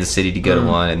went to Kansas City to go to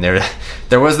one, and there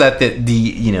was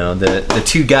the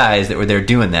two guys that were there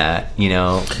doing that,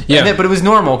 Yeah. But it was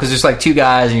normal because there's like two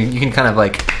guys, and you can kind of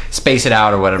like space it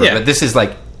out or whatever. Yeah. But this is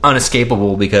like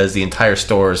unescapable because the entire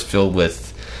store is filled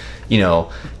with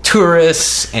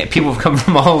tourists and people have come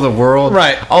from all over the world.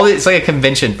 Right. It's like a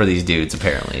convention for these dudes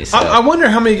apparently. So. I wonder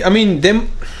how many.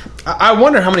 I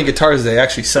wonder how many guitars they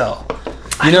actually sell.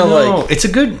 I don't know. Like, it's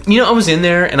a good. I was in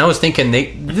there and I was thinking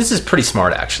this is pretty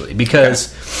smart actually,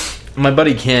 because my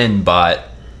buddy Ken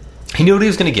he knew what he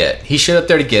was going to get. He showed up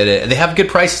there to get it. They have good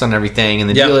prices on everything, and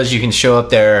the deal is you can show up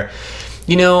there.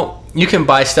 You can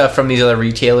buy stuff from these other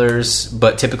retailers,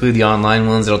 but typically the online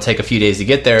ones, it'll take a few days to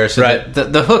get there. So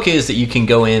the hook is that you can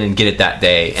go in and get it that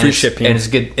day. Free shipping. And it's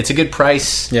good. It's a good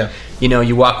price. Yeah.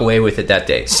 You walk away with it that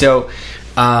day. So,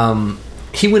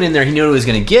 he went in there, he knew what he was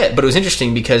going to get, but it was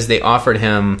interesting because they offered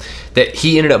him that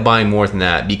he ended up buying more than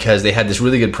that because they had this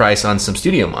really good price on some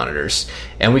studio monitors.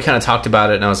 And we kind of talked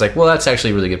about it, and I was like, well, that's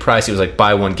actually a really good price. It was like,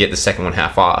 buy one, get the second one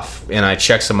half off. And I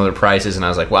checked some other prices, and I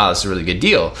was like, wow, this is a really good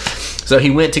deal. So he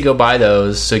went to go buy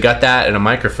those. So he got that and a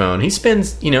microphone. He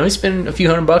spends a few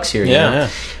 $100 here. Yeah.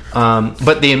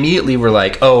 But they immediately were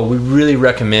like, "Oh, we really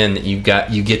recommend that you get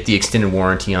the extended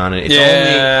warranty on it.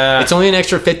 It's only an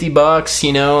extra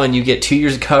 $50, and you get 2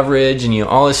 years of coverage and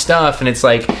all this stuff." And it's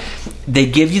like they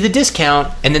give you the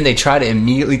discount and then they try to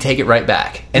immediately take it right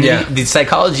back. And the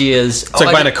psychology is it's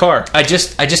like buying a car. I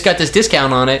just got this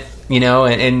discount on it,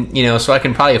 and so I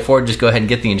can probably afford to just go ahead and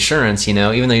get the insurance,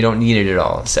 even though you don't need it at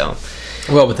all. So.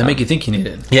 Well, but they make you think you need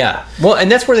it. Yeah. Well,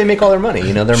 and that's where they make all their money.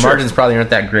 Their margins probably aren't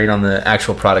that great on the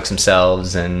actual products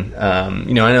themselves. And, I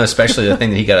know especially the thing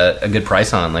that he got a good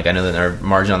price on. Like, I know that our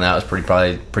margin on that was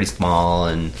probably pretty small.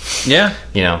 And, so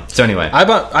anyway. I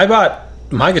bought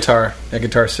my guitar at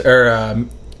Guitar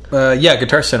Center.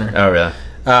 Oh, really?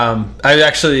 I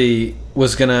actually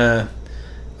was I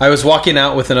was walking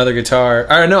out with another guitar.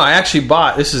 No, I actually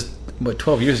bought, this is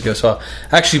 12 years ago, so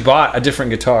I actually bought a different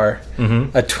guitar.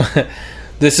 Mm-hmm.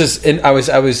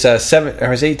 I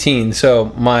was 18,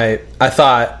 so I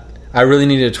thought I really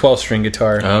needed a 12-string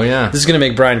guitar. Oh yeah, this is gonna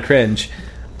make Brian cringe.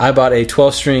 I bought a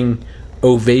 12-string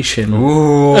Ovation.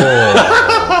 Ooh.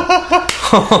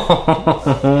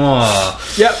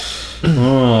 Yep.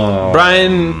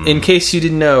 Brian, in case you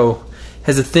didn't know,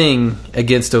 has a thing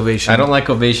against Ovation. I don't like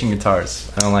Ovation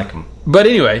guitars. I don't like them. But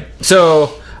anyway,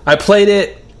 so I played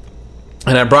it,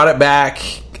 and I brought it back.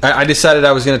 I decided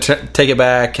I was going to take it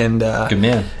back, and good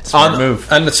man, smart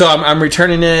move. And so I'm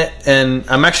returning it, and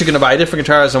I'm actually going to buy a different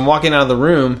guitar. As I'm walking out of the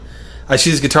room, I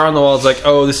see this guitar on the wall. It's like,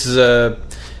 oh, this is a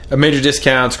major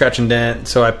discount, scratch and dent.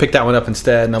 So I picked that one up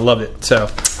instead, and I loved it. So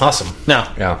awesome.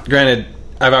 Now, granted,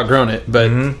 I've outgrown it, but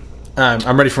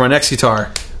I'm ready for my next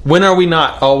guitar. When are we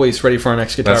not always ready for our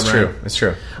next guitar? That's Brian? true. That's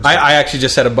true. I actually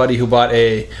just had a buddy who bought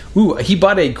a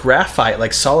graphite,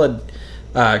 like solid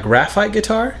graphite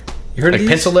guitar. You heard of these?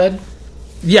 Pencil lead?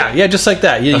 Yeah, just like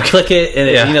that. You click it,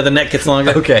 and the neck gets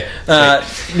longer. Okay.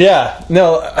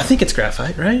 No, I think it's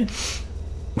graphite, right?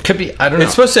 Could be. I don't know.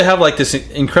 It's supposed to have like this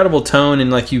incredible tone,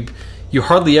 and like you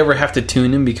hardly ever have to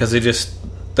tune them because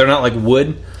they're not like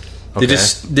wood. Okay.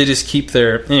 They just keep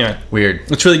their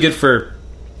weird. It's really good for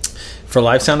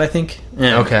live sound, I think.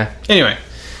 Yeah. Okay.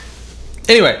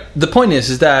 Anyway, the point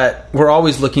is that we're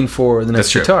always looking for the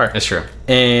next guitar. That's true.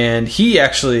 And he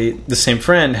actually, the same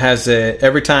friend, has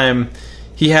every time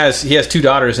he has 2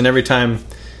 daughters, and every time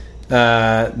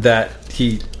that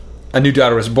a new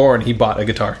daughter was born, he bought a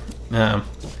guitar.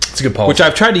 It's a good policy. Which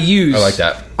I've tried to use. I like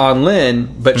that on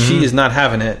Lynn, but she is not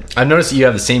having it. I've noticed that you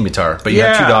have the same guitar, but you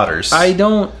have 2 daughters. I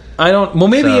don't. Well,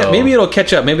 maybe it'll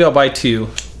catch up. Maybe I'll buy 2.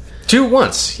 2 at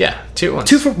once. Yeah, 2 at once.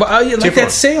 2 for like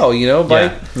that sale,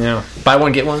 Buy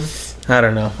one, get one. I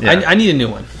don't know. Yeah. I need a new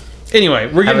one.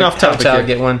 Anyway, we're getting off topic here.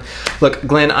 Get one. Look,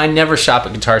 Glenn, I never shop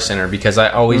at Guitar Center because I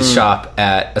always shop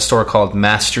at a store called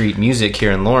Mass Street Music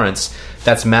here in Lawrence.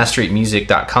 That's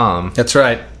massstreetmusic.com. That's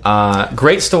right.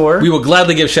 Great store. We will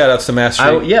gladly give shout-outs to Mass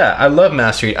Street. I love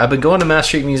Mass Street. I've been going to Mass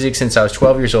Street Music since I was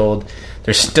 12 years old.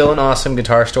 They're still an awesome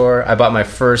guitar store. I bought my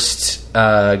first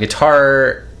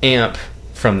guitar amp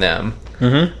from them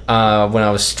when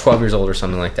I was 12 years old or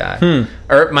something like that.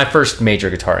 Or my first major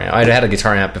guitar amp. I had a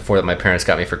guitar amp before that my parents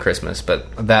got me for Christmas,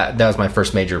 but that was my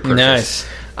first major purchase.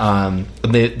 Nice.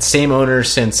 The same owner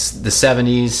since the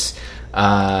 70s.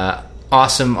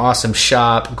 Awesome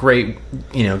shop. Great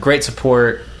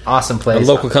support. Awesome place.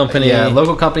 A local company. Yeah,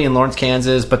 local company in Lawrence,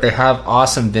 Kansas, but they have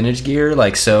awesome vintage gear.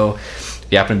 Like, so if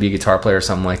you happen to be a guitar player or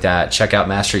something like that, check out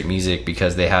Mass Street Music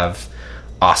because they have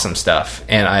awesome stuff,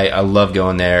 and I love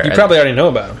going there. You probably already know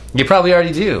about them. You probably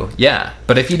already do, yeah.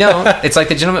 But if you don't, it's like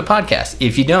the Gentlemint podcast.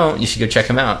 If you don't, you should go check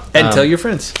them out. And tell your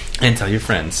friends.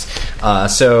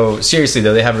 So, seriously,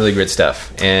 though, they have really great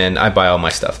stuff, and I buy all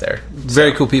my stuff there.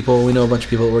 Very cool people. We know a bunch of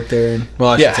people that work there. And, well,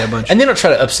 I should say a bunch. And they don't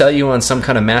try to upsell you on some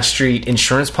kind of Mass Street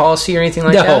insurance policy or anything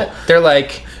like that. They're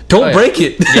like... Don't break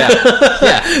it.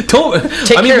 Yeah. Don't.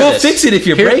 We'll fix it if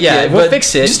you break it. Yeah, we'll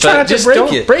fix it. Just try not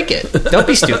to break it. Don't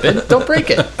be stupid. Don't break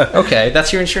it. Okay,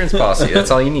 that's your insurance policy.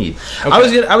 That's all you need. Okay.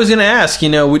 I was going to ask.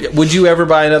 Would you ever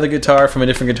buy another guitar from a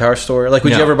different guitar store? Like,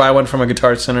 would you ever buy one from a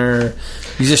Guitar Center, or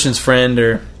musician's friend,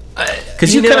 or?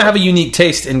 Because you kind of have a unique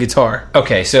taste in guitar.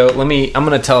 Okay, so I'm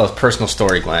going to tell a personal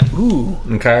story, Glenn. Ooh.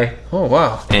 Okay. Oh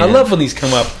wow. I love when these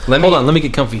come up. Hold on. Let me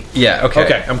get comfy. Yeah. Okay.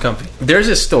 Okay. I'm comfy. There's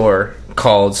a store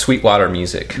called Sweetwater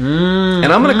Music, and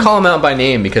I'm going to call them out by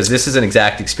name because this is an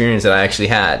exact experience that I actually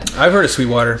had. I've heard of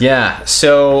Sweetwater. Yeah,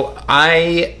 so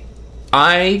I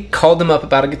called them up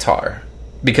about a guitar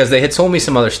because they had sold me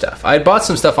some other stuff. I had bought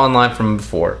some stuff online from them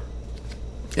before,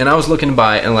 and I was looking to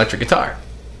buy an electric guitar.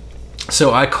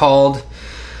 So I called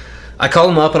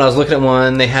them up, and I was looking at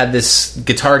one. They had this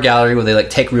guitar gallery where they like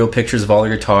take real pictures of all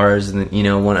their guitars, and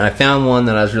when I found one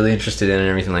that I was really interested in and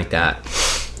everything like that.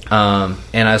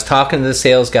 And I was talking to the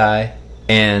sales guy,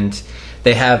 and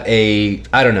they have a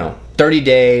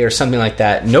 30-day or something like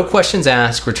that, no questions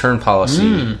asked return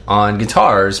policy on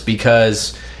guitars,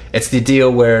 because it's the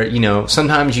deal where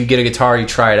sometimes you get a guitar, you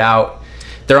try it out,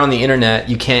 they're on the internet,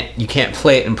 you can't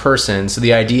play it in person. So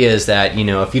the idea is that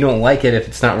if you don't like it, if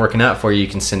it's not working out for you, you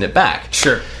can send it back.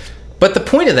 Sure. But the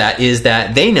point of that is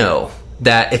that they know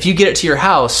that if you get it to your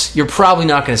house, you're probably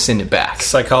not going to send it back.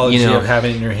 Psychology of having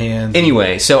it in your hands.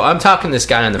 Anyway, so I'm talking to this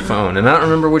guy on the phone, and I don't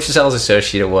remember which sales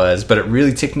associate it was, but it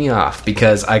really ticked me off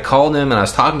because I called him and I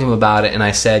was talking to him about it, and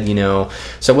I said,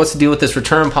 so what's the deal with this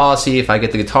return policy? If I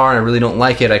get the guitar and I really don't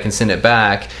like it, I can send it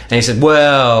back. And he said,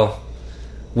 well,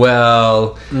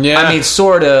 yeah. I mean,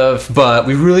 sort of, but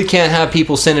we really can't have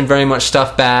people sending very much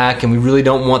stuff back, and we really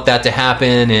don't want that to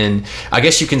happen, and I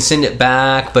guess you can send it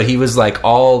back, but he was like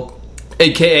all...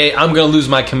 AKA, I'm going to lose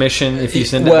my commission if you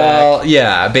send it back. Well,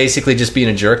 yeah, basically just being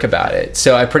a jerk about it.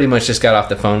 So I pretty much just got off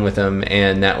the phone with him,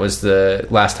 and that was the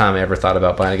last time I ever thought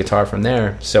about buying a guitar from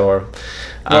there. So,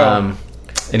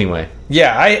 anyway.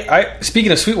 Yeah, I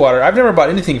speaking of Sweetwater, I've never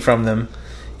bought anything from them,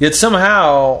 yet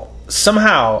somehow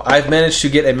somehow I've managed to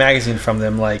get a magazine from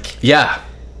them. Like, Yeah.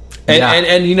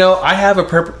 and you know, I have a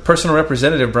personal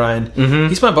representative, Brian. Mm-hmm.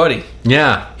 He's my buddy.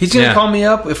 Yeah. He's gonna call me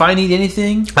up if I need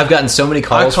anything. I've gotten so many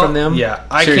calls from them. Yeah,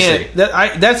 I Seriously.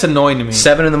 can't. That's annoying to me.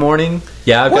 7 a.m.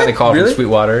 Yeah, I've gotten a call Really? from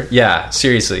Sweetwater. Yeah,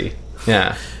 seriously.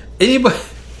 Yeah. Anybody?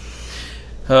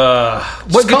 What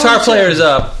call guitar us player in. is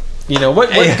up? You know what?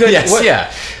 Good? Yes, what,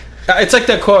 yeah. It's like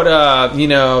that quote. You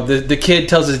know, the kid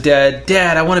tells his dad,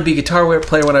 "Dad, I want to be a guitar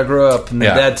player when I grow up," and the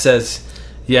dad says,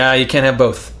 "Yeah, you can't have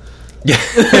both." Yeah.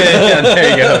 Yeah, there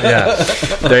you go. Yeah,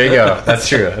 there you go. That's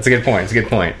true. That's a good point. It's a good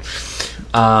point.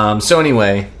 So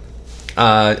anyway,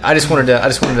 I just wanted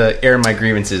to air my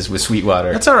grievances with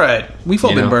Sweetwater. That's all right. We've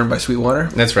all been burned by Sweetwater.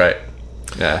 That's right.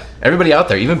 Yeah, everybody out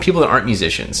there, even people that aren't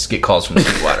musicians, get calls from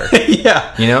Sweetwater.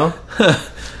 Yeah, you know.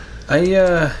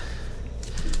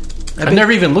 I've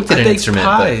never even looked at an instrument.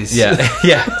 Pies. But yeah,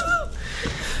 yeah.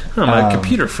 Oh, my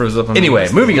computer froze up. On Anyway,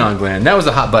 moving on, Glenn. That was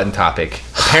a hot button topic,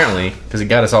 apparently, because it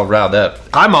got us all riled up.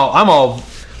 I'm all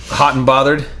hot and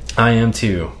bothered. I am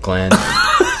too, Glenn.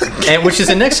 And this is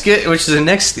a good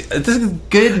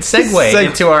segue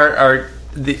into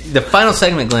the final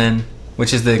segment, Glenn,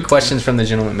 which is the questions from the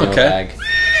Gentlemint mailbag.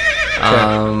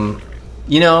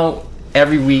 You know,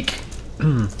 every week.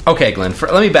 Okay, Glenn.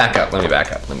 Let me back up.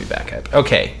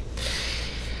 Okay.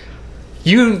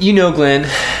 You know, Glenn,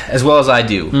 as well as I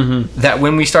do, that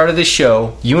when we started this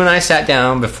show, you and I sat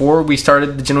down before we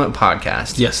started the Gentlemint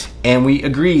podcast. Yes. And we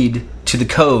agreed to the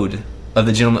code of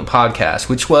the Gentlemint podcast,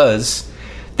 which was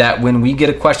that when we get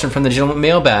a question from the Gentlemint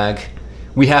mailbag,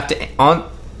 we have to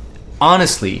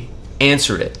honestly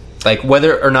answer it. Like,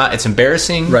 whether or not it's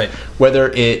embarrassing, right?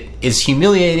 Whether it is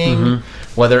humiliating,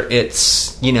 whether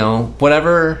it's, you know,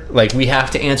 whatever, like, we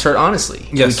have to answer it honestly.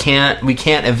 Yes. We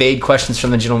can't evade questions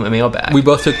from the Gentlemint mailbag. We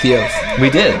both took the oath. We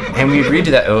did, and we agreed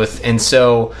to that oath, and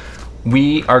so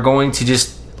we are going to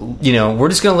just, you know, we're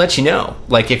just going to let you know.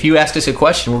 Like, if you ask us a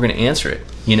question, we're going to answer it,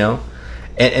 you know?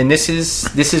 And this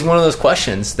is one of those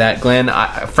questions that, Glenn,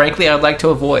 frankly, I'd like to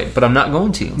avoid, but I'm not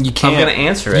going to. You can't. I'm going to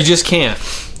answer it. You just can't.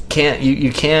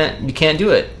 You can't do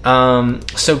it.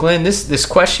 So, Glenn, this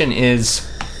question is,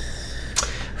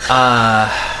 it's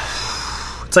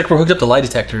like we're hooked up to lie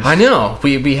detectors. I know.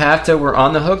 We have to. We're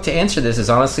on the hook to answer this as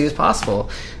honestly as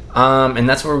possible, and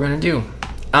that's what we're going to do.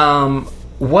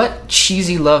 What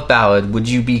cheesy love ballad would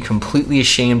you be completely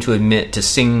ashamed to admit to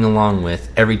singing along with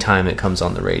every time it comes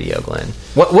on the radio, Glenn?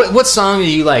 What song do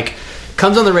you like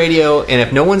comes on the radio, and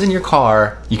if no one's in your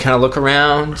car, you kind of look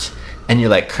around and you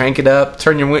like crank it up,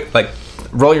 turn your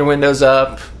roll your windows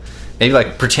up, maybe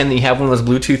like pretend that you have one of those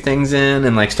Bluetooth things in,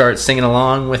 and like start singing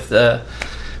along with the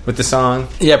song.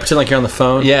 Yeah, pretend like you're on the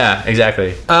phone. Yeah,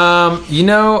 exactly. You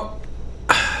know,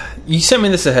 you sent me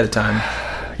this ahead of time.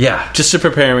 Yeah, just to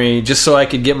prepare me, just so I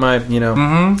could get my, you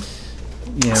know,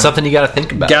 something you got to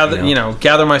think about.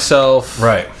 Gather myself.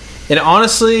 Right. And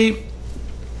honestly,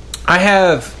 I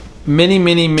have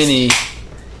many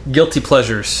guilty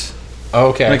pleasures.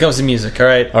 Okay. When it comes to music, all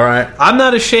right. I'm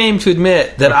not ashamed to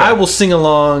admit that I will sing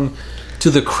along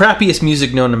to the crappiest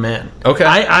music known to man.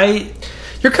 Okay.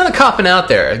 You're kind of copping out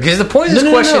there, because the point of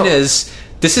this question is,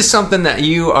 this is something that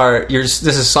this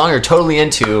is a song you're totally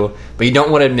into, but you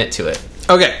don't want to admit to it.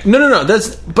 Okay. No.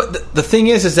 But the thing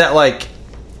is that, like,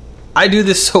 I do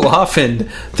this so often,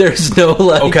 there's no,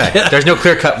 like... Okay. There's no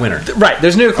clear-cut winner. Right.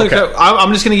 There's no clear-cut...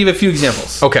 I'm just going to give a few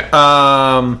examples. Okay.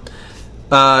 Gosh,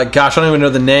 I don't even know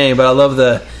the name, but I love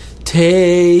the...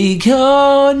 Take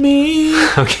on me.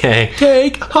 Okay.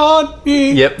 Take on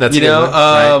me. Yep, that's you know.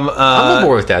 Right. I'm on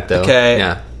board with that, though. Okay.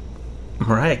 Yeah.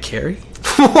 Mariah Carey.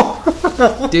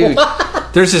 Dude,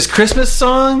 there's this Christmas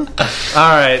song. All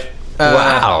right.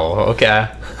 Wow. Okay.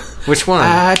 Which one?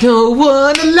 I don't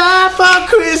want a lot for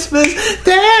Christmas.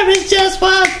 There is just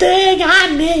one thing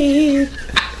I need.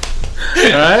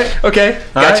 All right. Okay.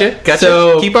 Gotcha.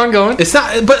 So keep on going. It's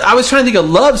not. But I was trying to think of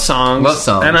love songs. Love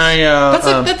songs. And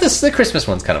that's the Christmas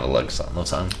one's kind of a love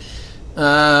song.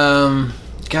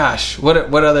 Gosh. What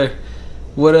other?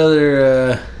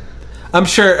 I'm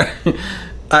sure.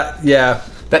 Yeah.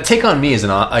 That Take On Me is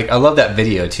I love that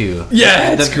video too.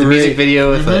 Yeah, the music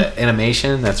video with the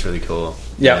animation. That's really cool.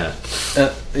 Yeah.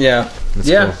 Yeah. That's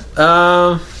yeah.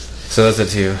 Cool. So those are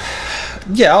two.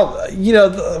 Yeah.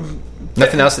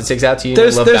 Nothing else that sticks out to you?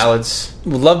 Love ballads?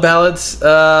 Love ballads?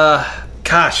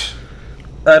 Gosh.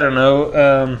 I don't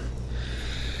know.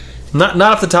 Not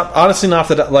off the top. Honestly, not off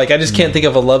the top. Like, I just can't think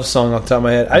of a love song off the top of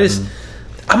my head.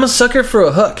 I'm a sucker for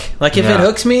a hook. Like, if it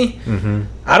hooks me,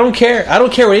 I don't care. I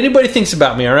don't care what anybody thinks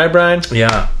about me. All right, Brian?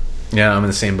 Yeah. Yeah, I'm in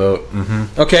the same boat.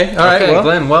 Okay. All right. Okay,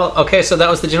 Glenn. Well, okay, so that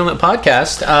was the Gentlemint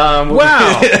podcast.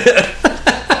 Wow.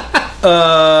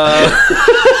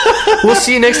 We'll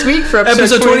see you next week for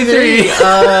episode 23.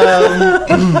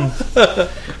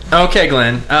 Okay,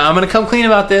 Glenn. I'm going to come clean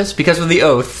about this because of the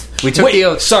oath. We took the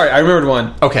oath. Sorry, I remembered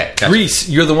one. Okay. Gotcha. Grease,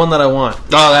 you're the one that I want.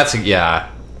 Oh, that's yeah.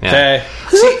 Okay.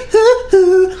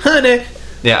 Honey.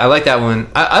 Yeah, I like that one.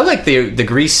 I like the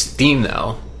Grease theme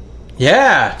though.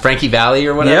 Yeah. Frankie Valli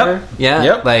or whatever. Yep. Yeah.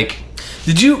 Yep. Like,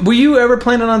 were you ever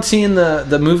planning on seeing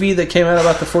the movie that came out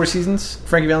about the Four Seasons?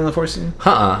 Frankie Valli and the Four Seasons?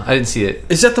 I didn't see it.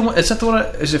 Is that the one?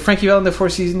 Is it Frankie Valli and the Four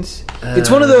Seasons?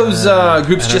 It's one of those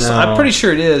groups. I'm pretty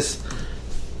sure it is.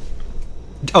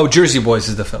 Oh, Jersey Boys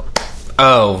is the film.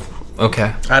 Oh,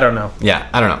 okay. I don't know. Yeah,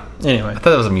 I don't know. Anyway, I thought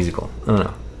that was a musical. I don't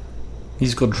know.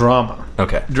 Musical drama.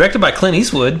 Okay. Directed by Clint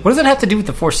Eastwood. What does that have to do with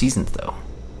the Four Seasons, though?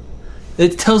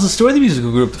 It tells the story of the musical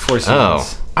group, the Four Seasons. Oh,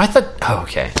 I thought. Oh,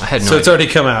 okay. I had no. So it's already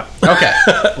come out. Okay.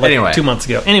 Anyway, 2 months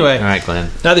ago. Anyway, all right, Glenn.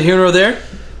 Neither here nor there.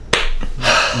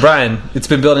 Brian, it's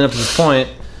been building up to this point.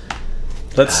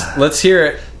 Let's hear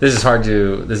it. This is hard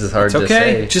to. It's okay.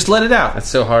 say. Just let it out. It's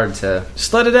so hard to.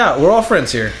 Just let it out. We're all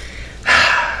friends here.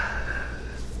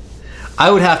 I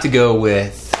would have to go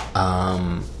with.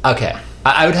 Okay.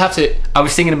 I would have to. I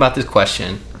was thinking about this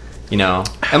question,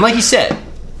 and like you said,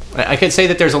 I could say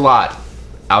that there's a lot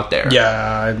out there.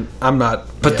 Yeah, I'm not.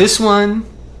 But this one,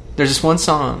 there's just one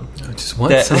song. Just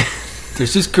one song.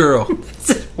 There's this girl.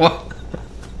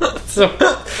 So,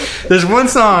 there's one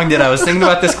song that I was thinking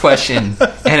about this question,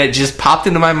 and it just popped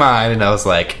into my mind, and I was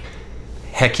like,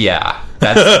 "Heck yeah,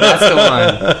 that's the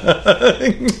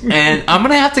one." And I'm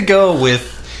gonna have to go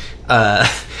with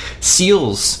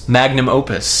Seal's magnum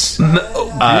opus.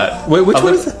 Wait, which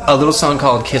one is it? A little song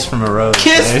called "Kiss from a Rose."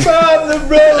 Kiss from the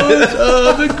rose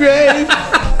of the grave.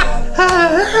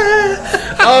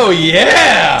 Oh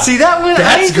yeah! See that one?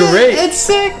 That's great. It's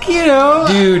sick,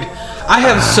 dude. I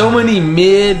have so many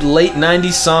late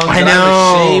 90s songs that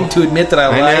I'm ashamed to admit that I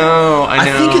like. I know.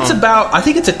 I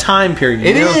think it's a time period.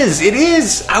 It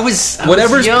is. I was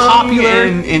whatever's young popular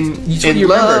in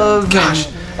love. Gosh.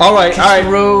 All right.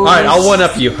 I'll one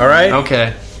up you. All right.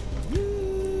 Okay.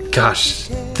 Gosh,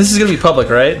 this is gonna be public,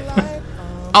 right?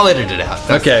 I'll edit it out.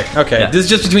 Okay. Yeah. This is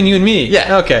just between you and me.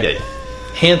 Yeah. Okay. Yeah.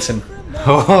 Hanson.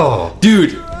 Oh,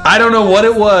 dude. I don't know what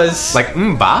it was. Like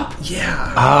bop?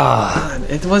 Yeah. God,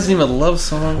 it wasn't even a love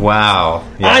song. Wow.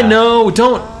 Yeah. I know.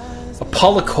 Don't.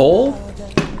 Paula Cole?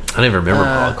 I don't even remember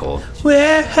Paula Cole.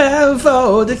 Where have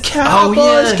all the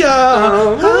cowboys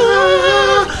gone?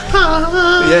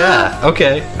 Yeah.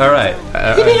 Okay. All right.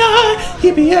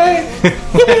 Yippee-yi,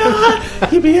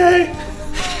 yippee-yi.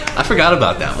 I forgot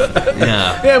about that one.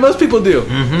 Yeah. Yeah, most people do.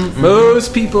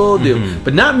 Most people do.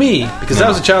 But not me, because I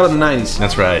was a child in the 90s.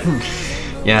 That's right.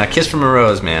 Yeah, Kiss from a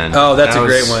Rose, man. Oh, that's a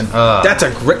great one. That's a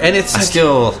great... And it's...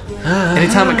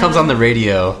 anytime it comes on the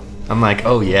radio, I'm like,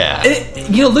 oh, yeah.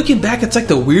 Looking back, it's like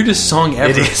the weirdest song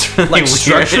ever. It is really weird.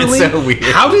 Structurally, it's so weird.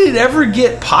 How did it ever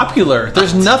get popular?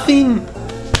 There's nothing...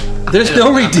 There's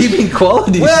no redeeming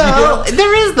qualities. Well,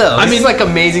 there is, though. I mean, he's like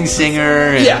amazing singer.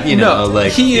 And,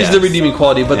 he is the redeeming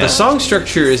quality, but the song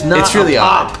structure is not. It's really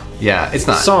pop. Yeah, it's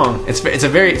not song. It's a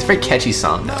very catchy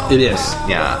song, though. It is.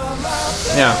 Yeah.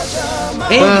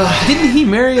 And didn't he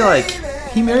marry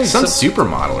some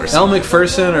supermodel or something? Elle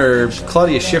McPherson or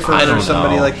Claudia Schiffer or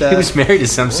somebody like that? He was married to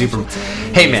some super.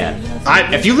 Hey, man.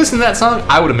 If you listen to that song,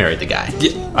 I would have married the guy.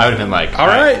 Yeah. I would have been like, all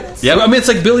right. Yeah, I mean, it's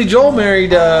like Billy Joel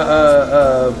married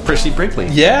Percy Brinkley.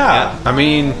 Yeah. I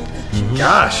mean,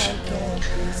 gosh,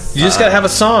 you just gotta have a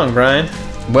song, Brian.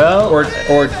 Well, or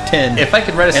 10. If I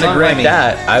could write a song like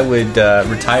that, I would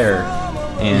retire,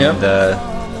 and I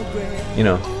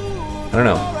don't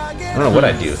know what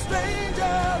I'd do.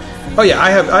 Oh yeah, I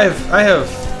have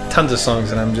tons of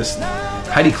songs, and I'm just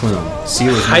Heidi Klum.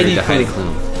 Seal is married to Heidi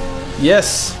Klum.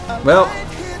 Yes. Well,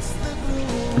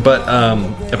 but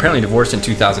apparently divorced in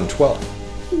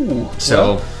 2012. Ooh,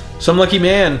 so some lucky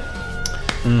man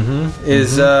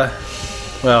is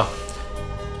well,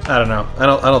 I don't know. I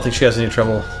don't think she has any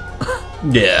trouble.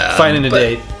 Finding a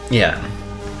date. Yeah.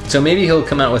 So maybe he'll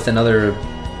come out with another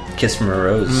Kiss from a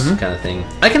Rose kind of thing.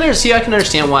 I can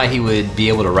understand why he would be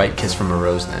able to write Kiss from a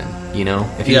Rose then.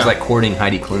 If he was like courting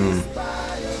Heidi Klum.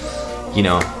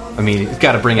 I mean, it's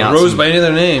got to bring out Rose by any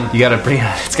other name. It's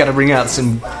got to bring out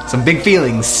some big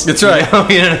feelings. That's right.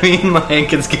 You know what I mean?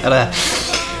 Like it's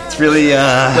really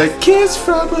like Kiss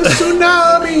from a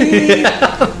Tsunami.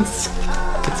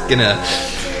 It's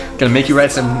gonna make you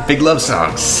write some big love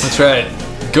songs. That's right.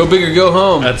 Go big or go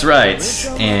home. That's right.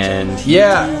 And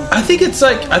I think it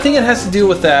has to do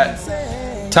with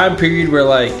that time period where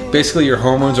like basically your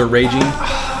hormones are raging.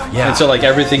 Yeah. And so like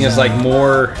everything is like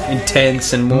more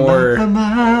intense and more.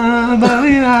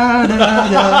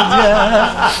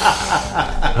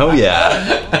 Oh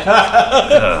yeah.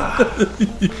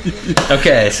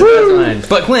 Okay, so that's fine.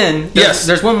 But Glenn,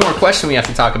 there's one more question we have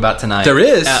to talk about tonight. There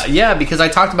is? Yeah, because I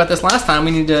talked about this last time.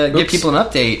 We need to give people an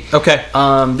update. Okay.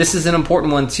 This is an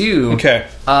important one too. Okay.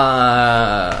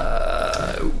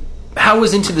 How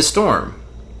was Into the Storm?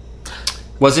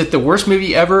 Was it the worst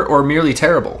movie ever or merely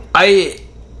terrible?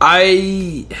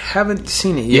 I haven't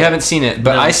seen it yet. You haven't seen it,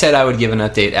 but No. I said I would give an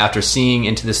update after seeing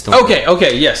Into the Storm.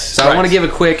 Okay, yes. So I want to give a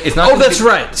quick. It's not. Oh, that's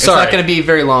right. It's Sorry. not going to be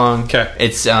very long. Okay.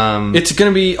 It's going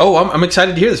to be. Oh, I'm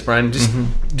excited to hear this, Brian. Just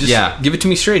give it to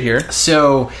me straight here.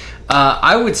 So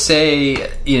I would say,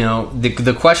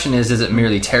 the question is it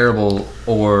merely terrible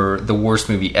or the worst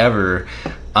movie ever?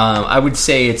 I would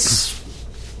say it's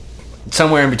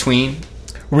somewhere in between.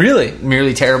 Really?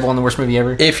 Merely terrible and the worst movie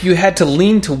ever? If you had to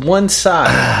lean to one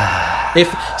side,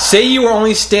 say you were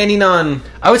only standing on...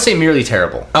 I would say merely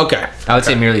terrible. Okay. I would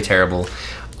say merely terrible.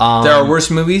 There are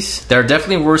worse movies? There are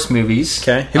definitely worse movies.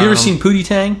 Okay. Have you ever seen Pootie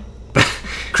Tang?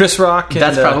 Chris Rock? And,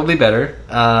 that's probably better.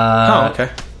 Okay.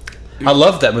 I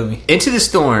love that movie. Into the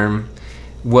Storm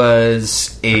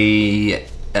was a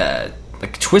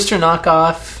Twister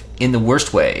knockoff in the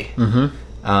worst way. Mm-hmm.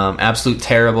 Absolute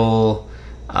terrible...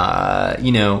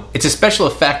 it's a special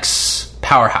effects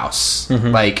powerhouse.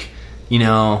 Mm-hmm.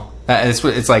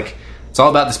 It's like it's all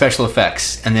about the special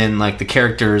effects, and then like the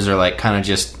characters are like kind of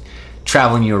just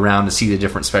traveling you around to see the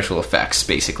different special effects.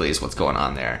 Basically, is what's going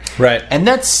on there, right? And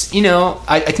that's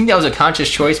I think that was a conscious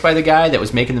choice by the guy that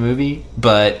was making the movie,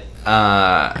 but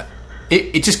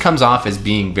it just comes off as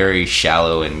being very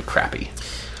shallow and crappy.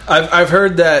 I've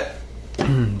heard that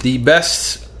the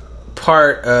best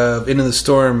part of Into the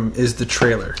Storm is the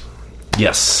trailer.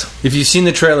 Yes. If you've seen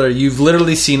the trailer, you've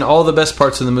literally seen all the best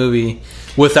parts of the movie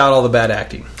without all the bad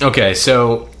acting. Okay,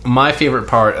 so my favorite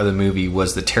part of the movie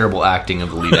was the terrible acting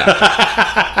of the lead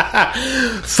actor.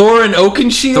 Thorin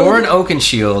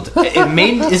Oakenshield?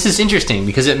 This is interesting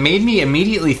because it made me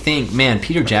immediately think, man,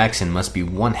 Peter Jackson must be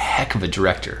one heck of a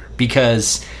director,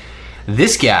 because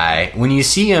this guy, when you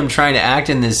see him trying to act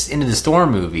in this Into the Storm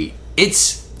movie,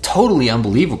 it's totally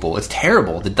unbelievable. It's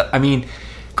terrible.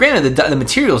 Granted, the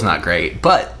material's not great,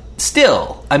 but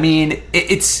still, I mean,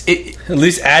 it's at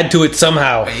least add to it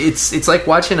somehow. It's like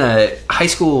watching a high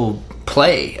school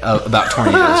play about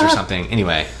tornadoes or something.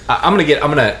 Anyway, I'm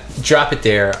gonna drop it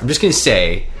there. I'm just gonna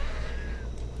say,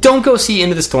 don't go see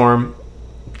Into the Storm.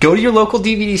 Go to your local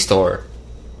DVD store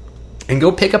and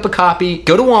go pick up a copy.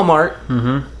 Go to Walmart.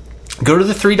 Mm-hmm. Go to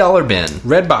the $3 bin.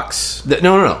 Redbox.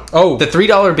 No. Oh, the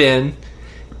 $3 bin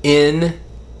in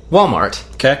Walmart.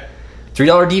 Okay.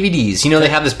 $3 DVDs. They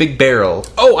have this big barrel.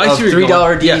 Oh, I see.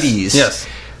 $3 DVDs. Yes.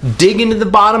 Dig into the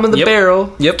bottom of the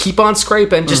barrel. Yep. Keep on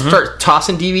scraping. Just start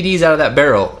tossing DVDs out of that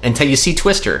barrel until you see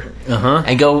Twister.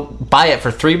 And go buy it for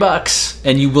 $3.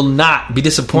 And you will not be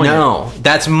disappointed. No,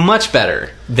 that's much better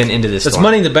than Into the Storm. That's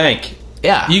money in the bank.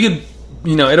 Yeah. You could.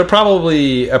 It'll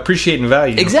probably appreciate in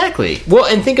value. Exactly. Well,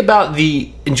 and think about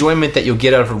the enjoyment that you'll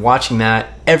get out of watching that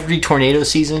every tornado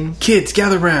season. Kids,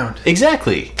 gather round.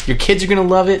 Exactly. Your kids are going to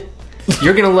love it.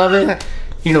 You're going to love it.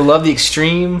 You're going to love the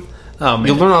extreme. Oh, man.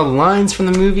 You'll learn all the lines from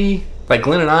the movie, like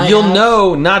Glenn and I You'll have.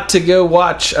 know not to go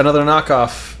watch another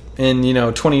knockoff in,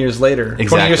 20 years later. Exactly.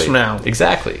 20 years from now.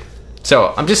 Exactly.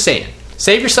 So, I'm just saying,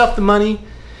 save yourself the money.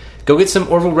 Go get some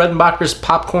Orville Redenbacher's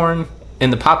popcorn in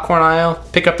the popcorn aisle,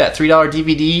 pick up that $3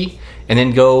 DVD, and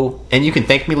then go, and you can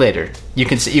thank me later. You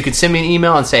can send me an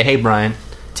email and say, hey, Brian,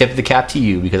 tip of the cap to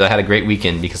you because I had a great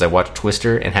weekend because I watched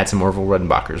Twister and had some Orville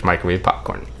Redenbacher's microwave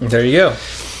popcorn. There you go.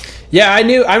 Yeah, I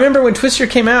remember when Twister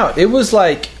came out, it was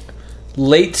like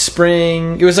late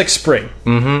spring. It was like spring.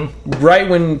 Mm-hmm. Right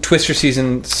when Twister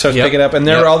season starts picking up, and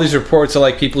there were all these reports of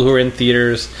like people who were in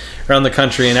theaters around the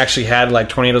country and actually had like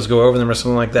tornadoes go over them or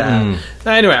something like that.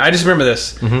 Anyway, I just remember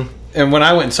this. Mm-hmm. And when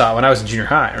I went and saw it, when I was in junior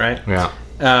high, right? Yeah.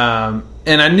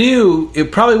 And I knew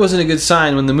it probably wasn't a good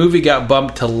sign when the movie got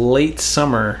bumped to late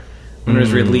summer when it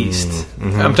was released.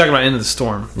 Mm-hmm. I'm talking about Into the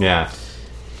Storm. Yeah.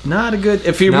 Not a good...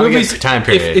 If your not movie's... a good time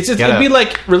period. It'd be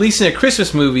like releasing a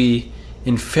Christmas movie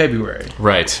in February.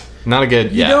 Right. Not a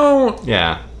good... You don't...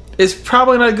 Yeah. It's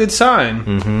probably not a good sign.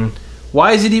 Mm-hmm.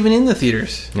 Why is it even in the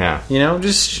theaters? Yeah.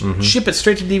 Just ship it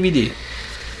straight to DVD.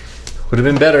 Would have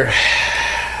been better.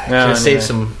 No, save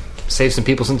some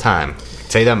people some time. I'll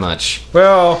tell you that much.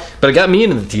 Well... But it got me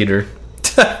into the theater.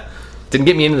 Didn't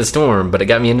get me into the storm, but it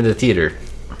got me into the theater.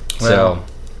 Well.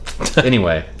 So,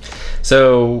 anyway.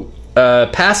 So,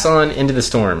 pass on Into the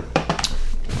Storm.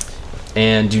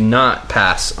 And do not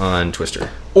pass on Twister.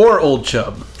 Or Old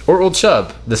Chub. or Old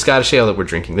Chub, the Scottish ale that we're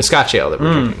drinking, the Scotch ale that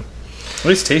we're drinking. At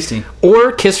least tasty.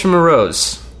 Or Kiss from a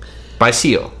Rose by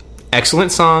Seal.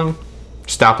 Excellent song.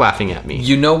 Stop laughing at me.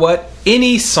 You know what?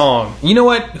 Any song. You know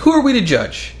what? Who are we to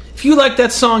judge? If you like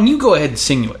that song, you go ahead and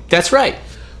sing it. That's right.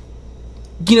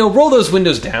 Roll those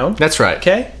windows down. That's right.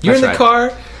 Okay? You're in the car.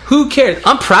 Who cares?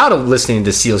 I'm proud of listening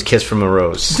to Seal's Kiss from a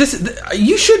Rose.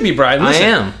 You should be, Brian. Listen, I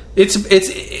am.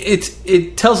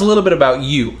 It tells a little bit about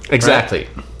you. Exactly.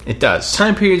 Right? It does.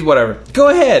 Time periods, whatever. Go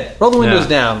ahead. Roll the windows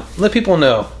down. Let people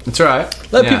know. That's right.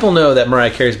 Let people know that Mariah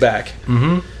Carey's back.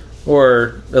 Mm-hmm.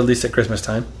 Or at least at Christmas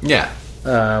time. Yeah.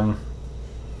 Well,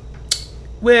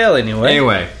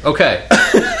 anyway. Okay.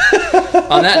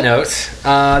 On that note,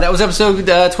 that was episode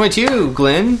 22,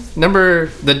 Glenn.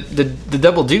 Number the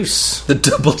double deuce. The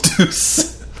double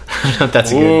deuce. I don't know if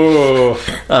that's good.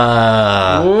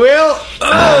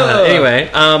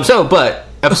 Anyway, but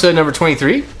episode number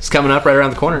 23 is coming up right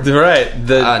around the corner. Right.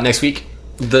 Next week.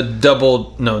 The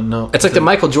double... No. It's like the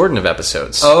Michael Jordan of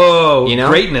episodes. Oh,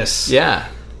 greatness. Yeah.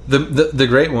 The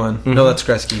great one. Mm-hmm. No, that's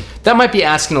Gretzky. That might be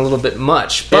asking a little bit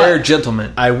much. But Air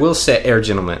Gentlemint. I will say... Air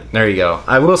Gentlemint. There you go.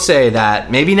 I will say that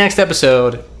maybe next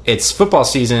episode, it's football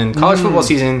season, college football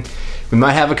season. We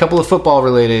might have a couple of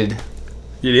football-related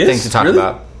things to talk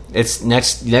about. It's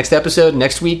next episode,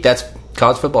 next week, that's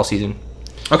college football season.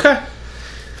 Okay.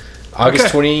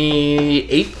 August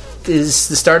 28th is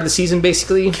the start of the season,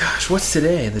 basically. Gosh, what's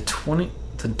today? The 20...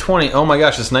 Oh my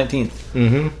gosh, it's 19th.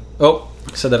 Mm-hmm. Oh,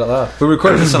 I said that out loud. We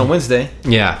recorded this on a Wednesday.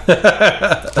 Yeah.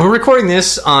 We're recording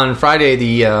this on Friday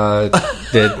the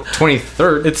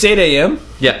 23rd. It's 8 a.m.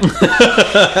 Yeah.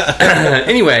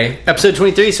 Anyway, episode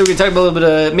 23, so we're going to talk about a little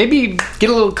bit of... Maybe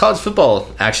get a little college football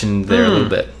action there a little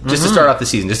bit. Just to start off the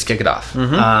season, just to kick it off.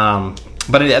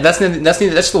 But that's a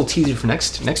little teaser for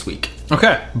next week.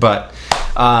 Okay. But...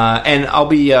 and I'll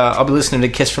be listening to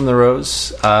Kiss from the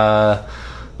Rose over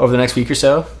the next week or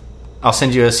so. I'll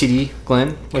send you a CD,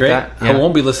 Glenn. With that. Yeah. I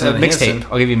won't be listening to mixtape.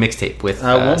 I'll give you a mixtape with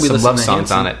I won't be some love to songs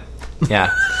Hanson. on it.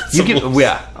 Yeah,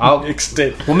 I'll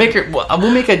mixtape. We'll make a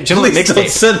Gentlemint mixtape. Don't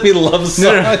send me love songs.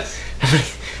 No.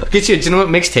 Get you a Gentlemint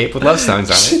mixtape with love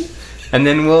songs on it, and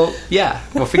then we'll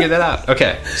figure that out.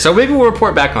 Okay, so maybe we'll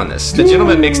report back on this. The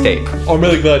Gentlemint mixtape. I'm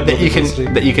really glad that you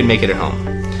can make it at home.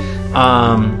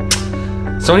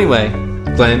 So anyway,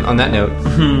 Glenn. On that note,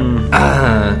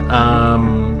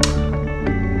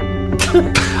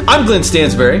 I'm Glenn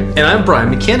Stansberry. And I'm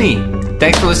Brian McKinney.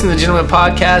 Thanks for listening to the Gentlemint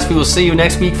Podcast. We will see you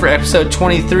next week for episode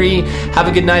 23. Have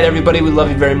a good night, everybody. We love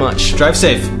you very much. Drive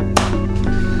safe.